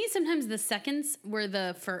 To me, sometimes the seconds were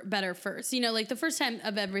the better first. You know, like, the first time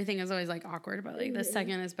of everything is always, like, awkward, but, like, the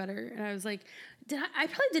second is better. And I was like, I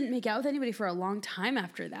probably didn't make out with anybody for a long time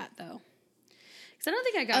after that, though. Because I don't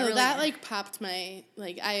think I got really... that, like, popped my...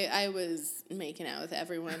 Like, I was making out with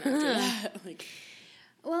everyone after that. Like...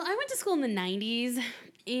 Well, I went to school in the 90s,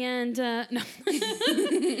 and... no.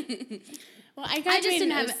 Well, I graduated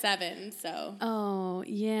in 07, so... Oh,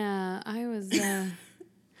 yeah. I was...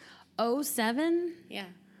 07? Yeah.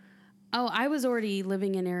 Oh, I was already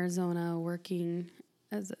living in Arizona, working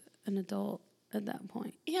as an adult at that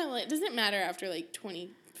point. Yeah, well, it doesn't matter after, like,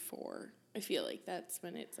 24. I feel like that's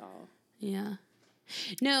when it's all... Yeah.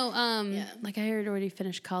 No, like I had already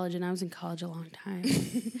finished college, and I was in college a long time.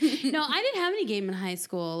 No, I didn't have any game in high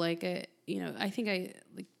school. Like, I think I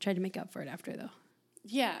tried to make up for it after, though.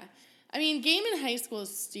 Yeah. I mean, game in high school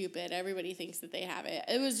is stupid. Everybody thinks that they have it.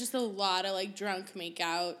 It was just a lot of, like, drunk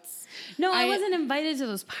makeouts. No, I wasn't invited to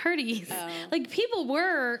those parties. Oh. Like, people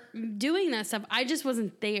were doing that stuff. I just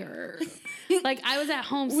wasn't there. Like, I was at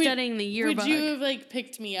home studying the yearbook. Would you have, like,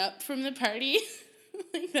 picked me up from the party?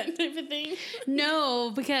 Like, that type of thing?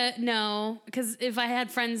 No, because if I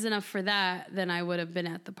had friends enough for that, then I would have been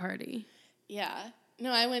at the party. Yeah.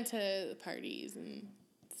 No, I went to parties and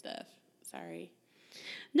stuff. Sorry.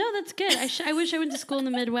 No, that's good. I wish I went to school in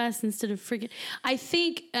the Midwest instead of freaking... I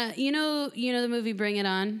think, you know the movie Bring It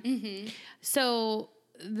On? Mm-hmm. So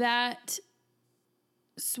that...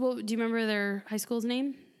 So, do you remember their high school's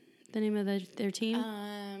name? The name of their team?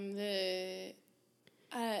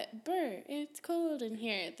 Burr, it's cold in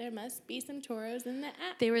here. There must be some toros in the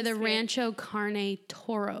atmosphere. They were the Rancho Carne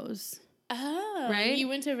Toros. Oh. Right? You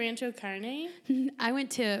went to Rancho Carne? I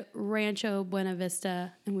went to Rancho Buena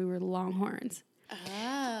Vista, and we were Longhorns.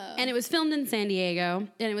 Oh. And it was filmed in San Diego,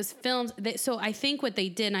 and it was filmed... So I think what they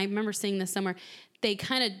did, and I remember seeing this somewhere, they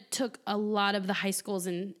kind of took a lot of the high schools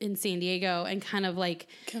in San Diego and kind of like...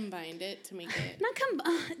 Combined it to make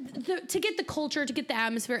it... to get the culture, to get the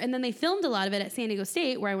atmosphere, and then they filmed a lot of it at San Diego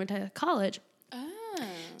State, where I went to college. Oh.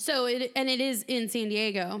 So it is in San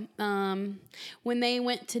Diego. When they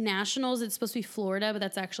went to nationals, it's supposed to be Florida, but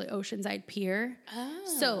that's actually Oceanside Pier. Oh.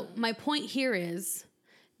 So my point here is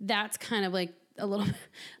that's kind of like a little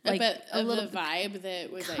like a little vibe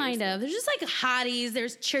that was kind of. There's just like hotties,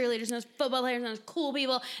 there's cheerleaders, there's football players, there's cool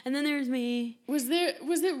people, and then there's me. Was it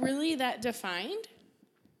really that defined?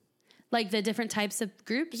 Like the different types of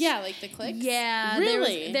groups? Yeah, like the cliques? Yeah.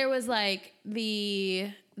 Really? There was like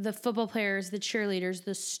the football players, the cheerleaders,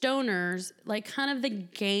 the stoners, like kind of the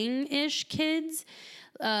gang-ish kids.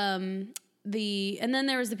 And then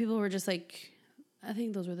there was the people who were just like, I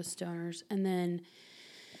think those were the stoners. And then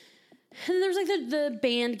there was like the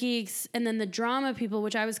band geeks, and then the drama people,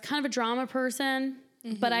 which I was kind of a drama person,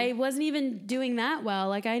 but I wasn't even doing that well.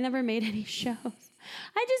 Like I never made any shows.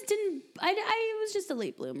 I just didn't, I was just a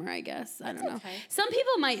late bloomer, I guess. I don't know. Okay. Some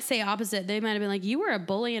people might say opposite. They might have been like, you were a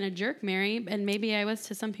bully and a jerk, Mary. And maybe I was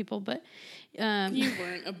to some people, but... you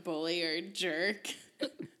weren't a bully or a jerk.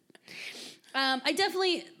 I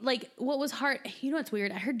definitely, like, what was hard... You know what's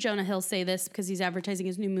weird? I heard Jonah Hill say this because he's advertising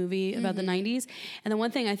his new movie about the 90s. And the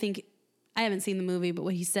one thing I think... I haven't seen the movie, but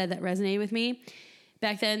what he said that resonated with me,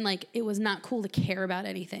 back then, like, it was not cool to care about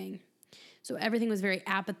anything. So everything was very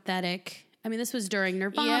apathetic. I mean, this was during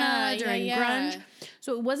Nirvana, during grunge.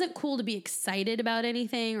 So it wasn't cool to be excited about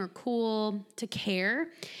anything or cool to care.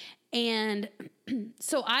 And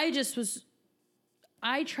so I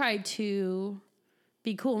tried to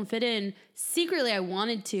be cool and fit in. Secretly, I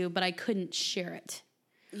wanted to, but I couldn't share it.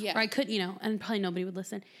 Yeah. Or I couldn't, and probably nobody would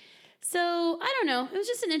listen. So, I don't know. It was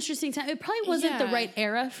just an interesting time. It probably wasn't the right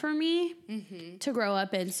era for me to grow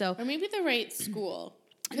up in. So, or maybe the right school.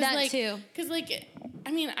 That too. Because,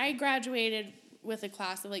 I mean, I graduated with a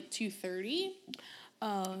class of, 230.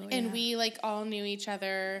 Oh, yeah. And we, all knew each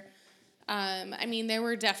other. I mean, there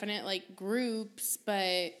were definite, groups,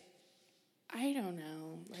 but I don't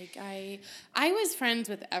know. I was friends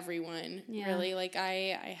with everyone, really.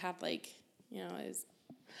 I had, it was...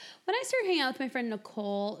 When I started hanging out with my friend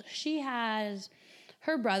Nicole, she has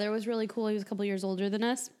her brother was really cool. He was a couple years older than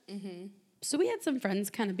us. Mm-hmm. So we had some friends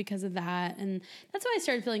kind of because of that. And that's why I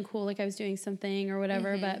started feeling cool, like I was doing something or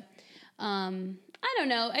whatever. Mm-hmm. But I don't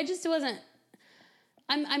know. I just wasn't.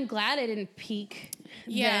 I'm glad I didn't peak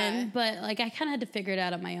then, but like I kind of had to figure it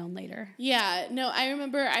out on my own later. Yeah, no, I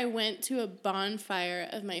remember I went to a bonfire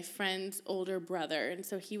of my friend's older brother, and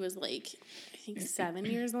so he was like, I think 7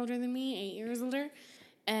 years older than me, 8 years older,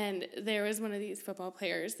 and there was one of these football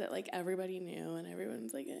players that like everybody knew, and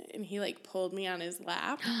everyone's like, and he like pulled me on his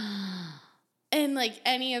lap, and like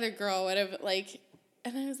any other girl would have like.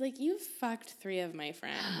 And I was like, you fucked 3 of my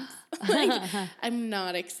friends. Like, I'm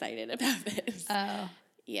not excited about this. Oh.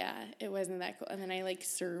 Yeah, it wasn't that cool. And then I, like,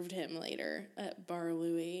 served him later at Bar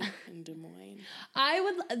Louie in Des Moines.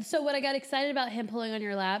 So what I got excited about him pulling on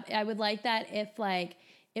your lap, I would like that if, like,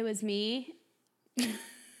 it was me.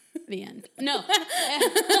 The end. No.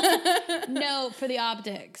 No, for the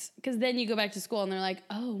optics. Because then you go back to school and they're like,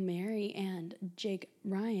 oh, Mary and Jake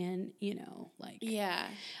Ryan, you know, like. Yeah.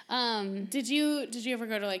 Did you ever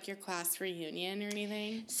go to, like, your class reunion or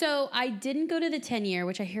anything? So I didn't go to the 10-year,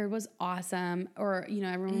 which I heard was awesome. Or, you know,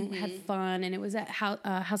 everyone had fun. And it was at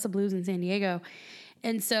House of Blues in San Diego.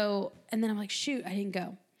 And then I'm like, shoot, I didn't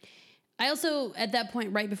go. I also, at that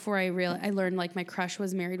point, right before I learned, like, my crush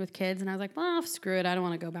was married with kids, and I was like, well, screw it, I don't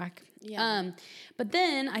want to go back. Yeah. But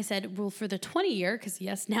then I said, well, for the 20-year, because,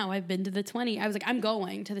 yes, now I've been to the 20, I was like, I'm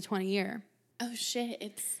going to the 20-year. Oh,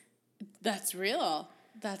 shit, that's real.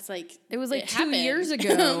 That's like... It was like 2 years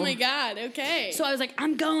ago. Oh, my God, okay. So I was like,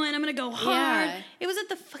 I'm going to go hard. Yeah. It was at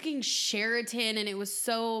the fucking Sheraton, and it was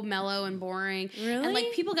so mellow and boring. Really? And,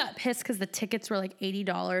 like, people got pissed because the tickets were, like, $80,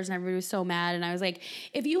 and everybody was so mad. And I was like,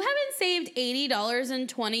 if you haven't saved $80 in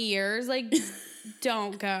 20 years, like,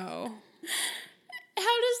 don't go.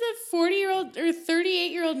 How does that 40-year-old or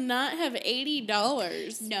 38-year-old not have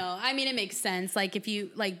 $80? No, I mean, it makes sense. Like, if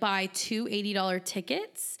you, like, buy 2 $80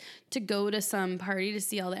 tickets to go to some party to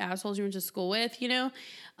see all the assholes you went to school with, you know?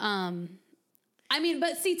 I mean,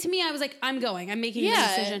 but see, to me, I was like, I'm going. I'm making the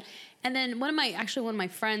decision. And then one of my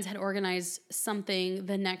friends had organized something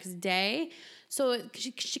the next day. So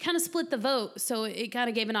she kind of split the vote. So it kind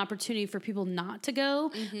of gave an opportunity for people not to go.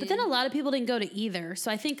 Mm-hmm. But then a lot of people didn't go to either. So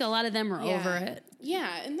I think a lot of them were over it.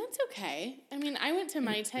 Yeah, and that's okay. I mean, I went to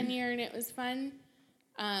my 10-year and it was fun.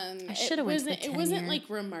 I should have went to the 10-year. It wasn't like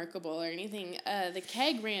remarkable or anything. The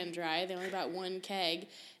keg ran dry. They only bought 1 keg.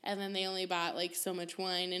 And then they only bought like so much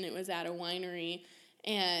wine, and it was at a winery.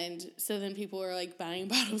 And so then people were like buying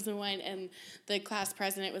bottles of wine. And the class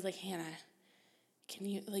president was like, Hannah, can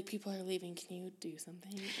you, like, people are leaving, can you do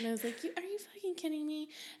something? And I was like, are you fucking kidding me?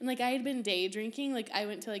 And, like, I had been day drinking. Like, I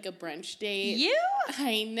went to, like, a brunch date. You?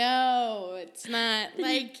 I know. It's not,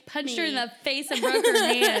 like, punched her in the face and broke her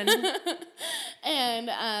hand. And,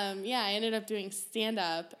 I ended up doing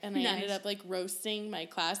stand-up, and I ended up, like, roasting my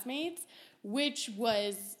classmates, which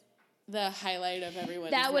was the highlight of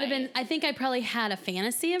everyone's That would have been, I think I probably had a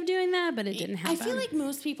fantasy of doing that, but it didn't happen. I feel like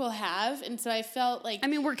most people have, and so I felt like... I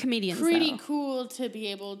mean, we're comedians, pretty cool to be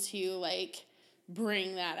able to, like,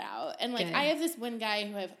 bring that out. And, like, I have this one guy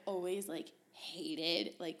who I've always, like,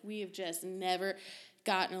 hated. Like, we have just never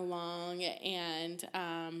gotten along, and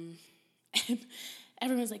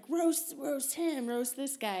everyone's like, roast him, roast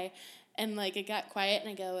this guy. And, like, it got quiet, and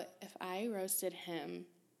I go, if I roasted him,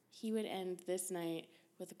 he would end this night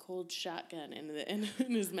with a cold shotgun in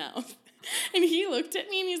his mouth. And he looked at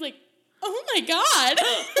me and he's like, oh my God.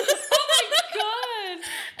 Oh my God.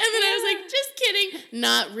 And then I was like, just kidding.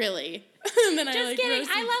 Not really. And then just kidding.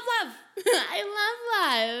 I love love. I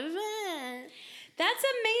love love. That's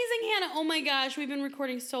amazing, Hannah. Oh my gosh, we've been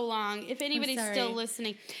recording so long. If anybody's still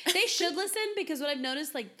listening, they should listen, because what I've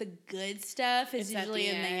noticed, like, the good stuff is usually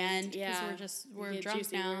in the end. Yeah. Because we're drunk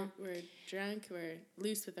juicy. Now. We're drunk. We're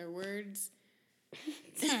loose with our words.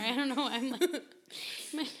 Sorry, I don't know. I'm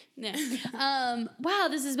like, wow,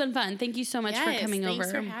 this has been fun. Thank you so much for coming over.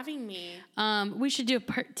 Thanks for having me. We should do a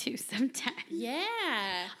part 2 sometime. Yeah.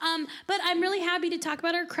 But I'm really happy to talk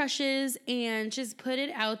about our crushes and just put it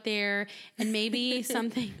out there, and maybe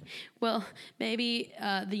maybe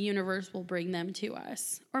the universe will bring them to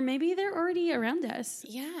us, or maybe they're already around us.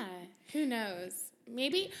 Yeah. Who knows?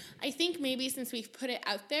 I think since we've put it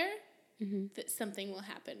out there, that something will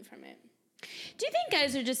happen from it. Do you think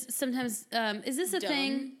guys are just sometimes, is this a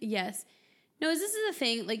thing? Yes. No, is this a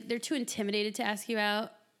thing? Like, they're too intimidated to ask you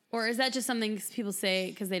out? Or is that just something people say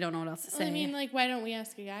because they don't know what else to say? I mean, like, why don't we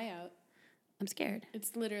ask a guy out? I'm scared.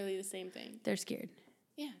 It's literally the same thing. They're scared.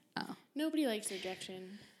 Yeah. Oh. Nobody likes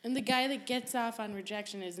rejection. And the guy that gets off on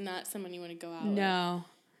rejection is not someone you want to go out with. No.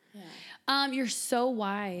 Yeah. You're so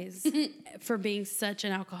wise for being such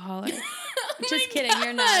an alcoholic. Just kidding.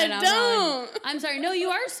 You're not. And I'm sorry. No, you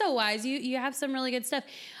are so wise. You have some really good stuff.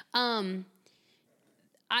 I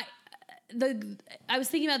was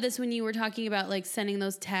thinking about this when you were talking about like sending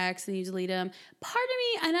those texts and you delete them. Part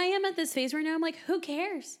of me, and I am at this phase right now, I'm like, who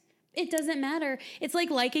cares? It doesn't matter. It's like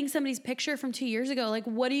liking somebody's picture from 2 years ago. Like,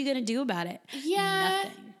 what are you going to do about it? Yeah.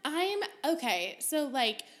 Nothing. Okay. So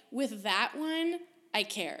like with that one, I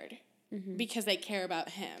cared because I care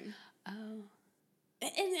about him. Oh.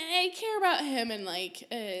 And I care about him and like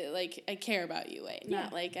I care about you way,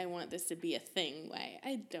 not like I want this to be a thing way.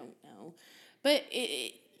 I don't know. But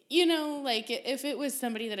like if it was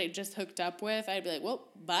somebody that I just hooked up with, I'd be like, well,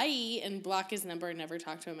 bye, and block his number and never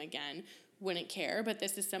talk to him again. Wouldn't care. But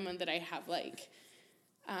this is someone that I have like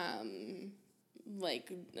a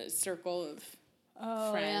circle of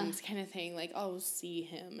friends kind of thing. Like I'll see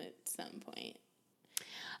him at some point.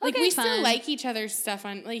 Like we still like each other's stuff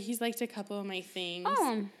on like he's liked a couple of my things.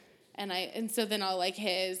 Oh. And so then I'll like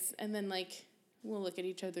his and then like we'll look at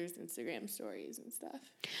each other's Instagram stories and stuff.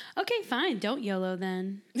 Okay, fine. Don't YOLO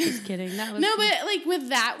then. Just kidding. That was no, but like with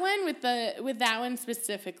that one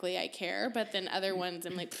specifically, I care. But then other ones,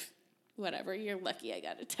 I'm like, whatever. You're lucky I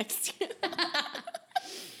got to text you.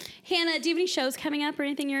 Hannah, do you have any shows coming up or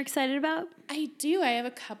anything you're excited about? I do. I have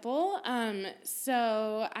a couple.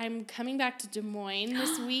 So I'm coming back to Des Moines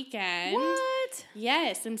this weekend. What?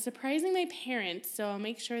 Yes, I'm surprising my parents. So I'll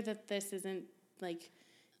make sure that this isn't like,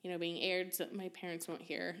 being aired so my parents won't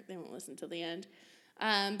hear. They won't listen till the end.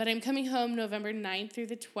 But I'm coming home November 9th through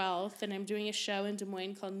the 12th, and I'm doing a show in Des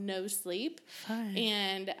Moines called No Sleep. Fun.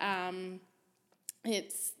 And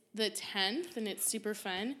it's the 10th, and it's super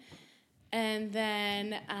fun. And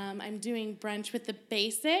then I'm doing Brunch with the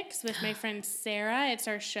Basics with my friend Sarah. It's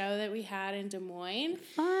our show that we had in Des Moines.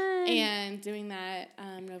 Fun. And doing that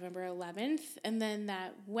November 11th. And then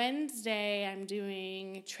that Wednesday, I'm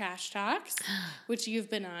doing Trash Talks, which you've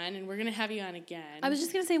been on, and we're going to have you on again. I was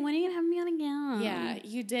just going to say, when are you going to have me on again? Yeah,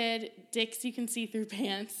 you did Dicks You Can See Through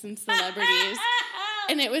Pants and Celebrities.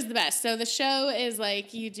 And it was the best. So the show is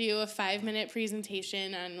like you do a 5-minute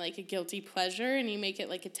presentation on like a guilty pleasure and you make it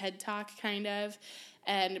like a TED Talk kind of.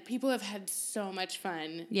 And people have had so much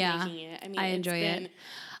fun making it. I mean, I enjoy it.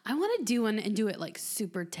 I want to do one and do it like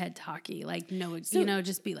super TED Talky, like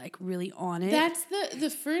just be like really on it. That's the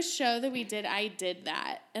first show that we did. I did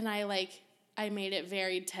that, and I made it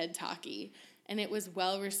very TED Talky. And it was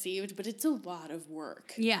well received, but it's a lot of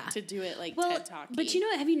work to do it TED Talky. But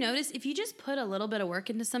have you noticed, if you just put a little bit of work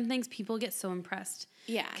into some things, people get so impressed.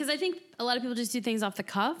 Yeah. Because I think a lot of people just do things off the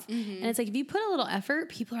cuff. Mm-hmm. And it's like, if you put a little effort,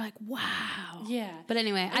 people are like, wow. Yeah. But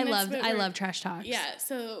anyway, I love Trash Talks. Yeah,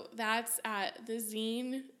 so that's at the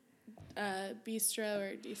Zine Bistro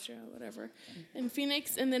or Distro, whatever, in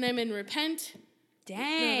Phoenix. And then I'm in Repent.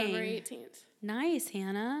 Dang. November 18th. Nice,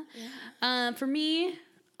 Hannah. Yeah. For me,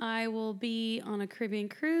 I will be on a Caribbean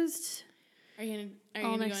cruise. Are you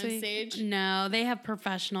gonna go on stage? No, they have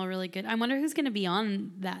professional, really good. I wonder who's gonna be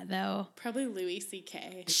on that though. Probably Louis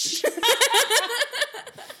C.K.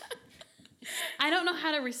 I don't know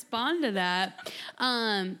how to respond to that. So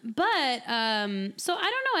I don't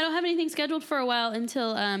know. I don't have anything scheduled for a while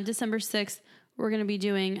until December 6th. We're going to be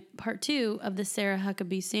doing part 2 of the Sarah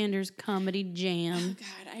Huckabee Sanders Comedy Jam. Oh,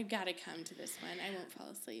 God. I've got to come to this one. I won't fall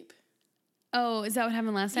asleep. Oh, is that what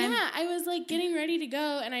happened last time? Yeah. I was getting ready to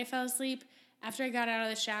go, and I fell asleep after I got out of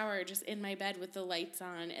the shower, just in my bed with the lights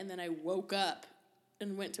on, and then I woke up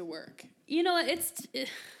and went to work. You know what?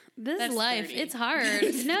 That's life. 30. It's hard.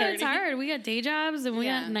 It's hard. We got day jobs and we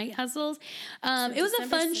got night hustles. It was a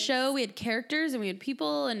fun show. We had characters and we had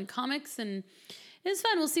people and comics and it was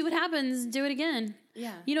fun. We'll see what happens. Do it again.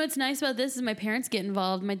 Yeah. You know what's nice about this is my parents get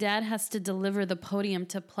involved. My dad has to deliver the podium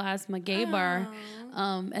to Plasma Gay Bar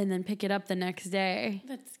and then pick it up the next day.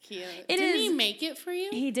 That's cute. Didn't he make it for you?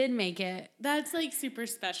 He did make it. That's super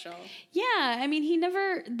special. Yeah. I mean,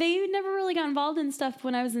 they never really got involved in stuff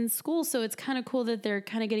when I was in school. So it's kind of cool that they're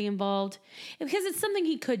kind of getting involved because it's something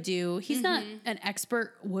he could do. He's not an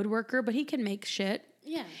expert woodworker, but he can make shit.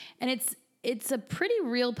 Yeah. And it's a pretty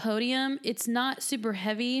real podium. It's not super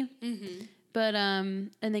heavy. Mm-hmm. But,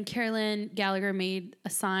 and then Carolyn Gallagher made a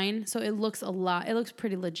sign. So it looks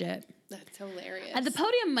pretty legit. That's hilarious. And the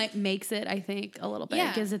podium makes it, I think, a little bit. Yeah.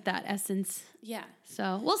 It gives it that essence. Yeah.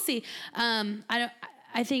 So we'll see. I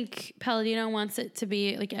think Palladino wants it to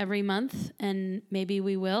be every month and maybe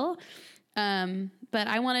we will. But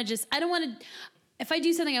I want to if I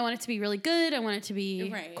do something, I want it to be really good. I want it to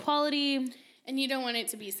be quality. And you don't want it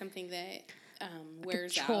to be something that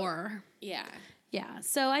wears out. Chore. Yeah. Yeah.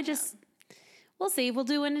 So We'll see. We'll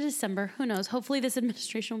do one in December. Who knows? Hopefully this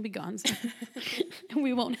administration will be gone soon. And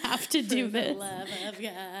we won't have to do For this. the love of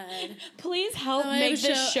God. Please help make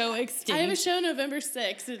this show extinct. I have a show November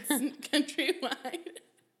 6th. It's countrywide.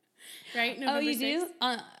 Right? November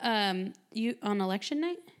 6th? Do? You on election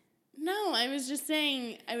night? No, I was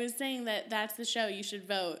saying that that's the show. You should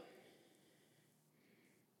vote.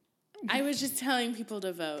 I was just telling people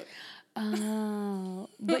to vote. Oh.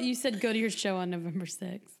 But you said go to your show on November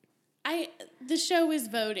 6th. The show is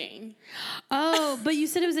voting. Oh, but you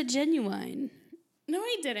said it was a Genuine. No,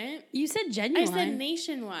 I didn't. You said Genuine. I said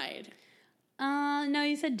nationwide. No,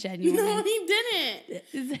 you said Genuine. No, he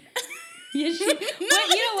didn't. Yes, you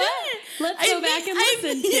know what? Let's go back and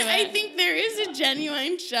listen to it. I think there is a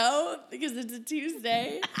Genuine show because it's a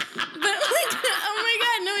Tuesday. But oh my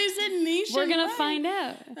God, no, he said nationwide. We're gonna find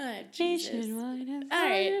out. Nationwide. All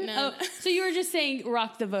right. No. Oh, so you were just saying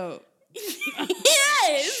rock the vote.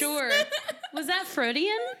 Yes. Sure. Was that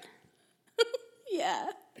Freudian? Yeah.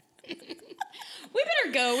 We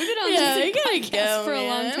better go. We've been on this podcast for a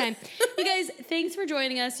long time. You guys, thanks for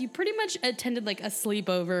joining us. You pretty much attended like a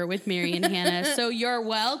sleepover with Mary and Hannah, so you're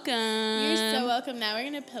welcome. You're so welcome. Now we're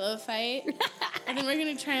going to pillow fight, and then we're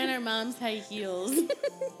going to try on our mom's high heels.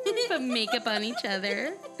 Put makeup on each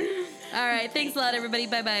other. All right. Thanks a lot, everybody.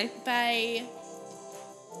 Bye-bye. Bye.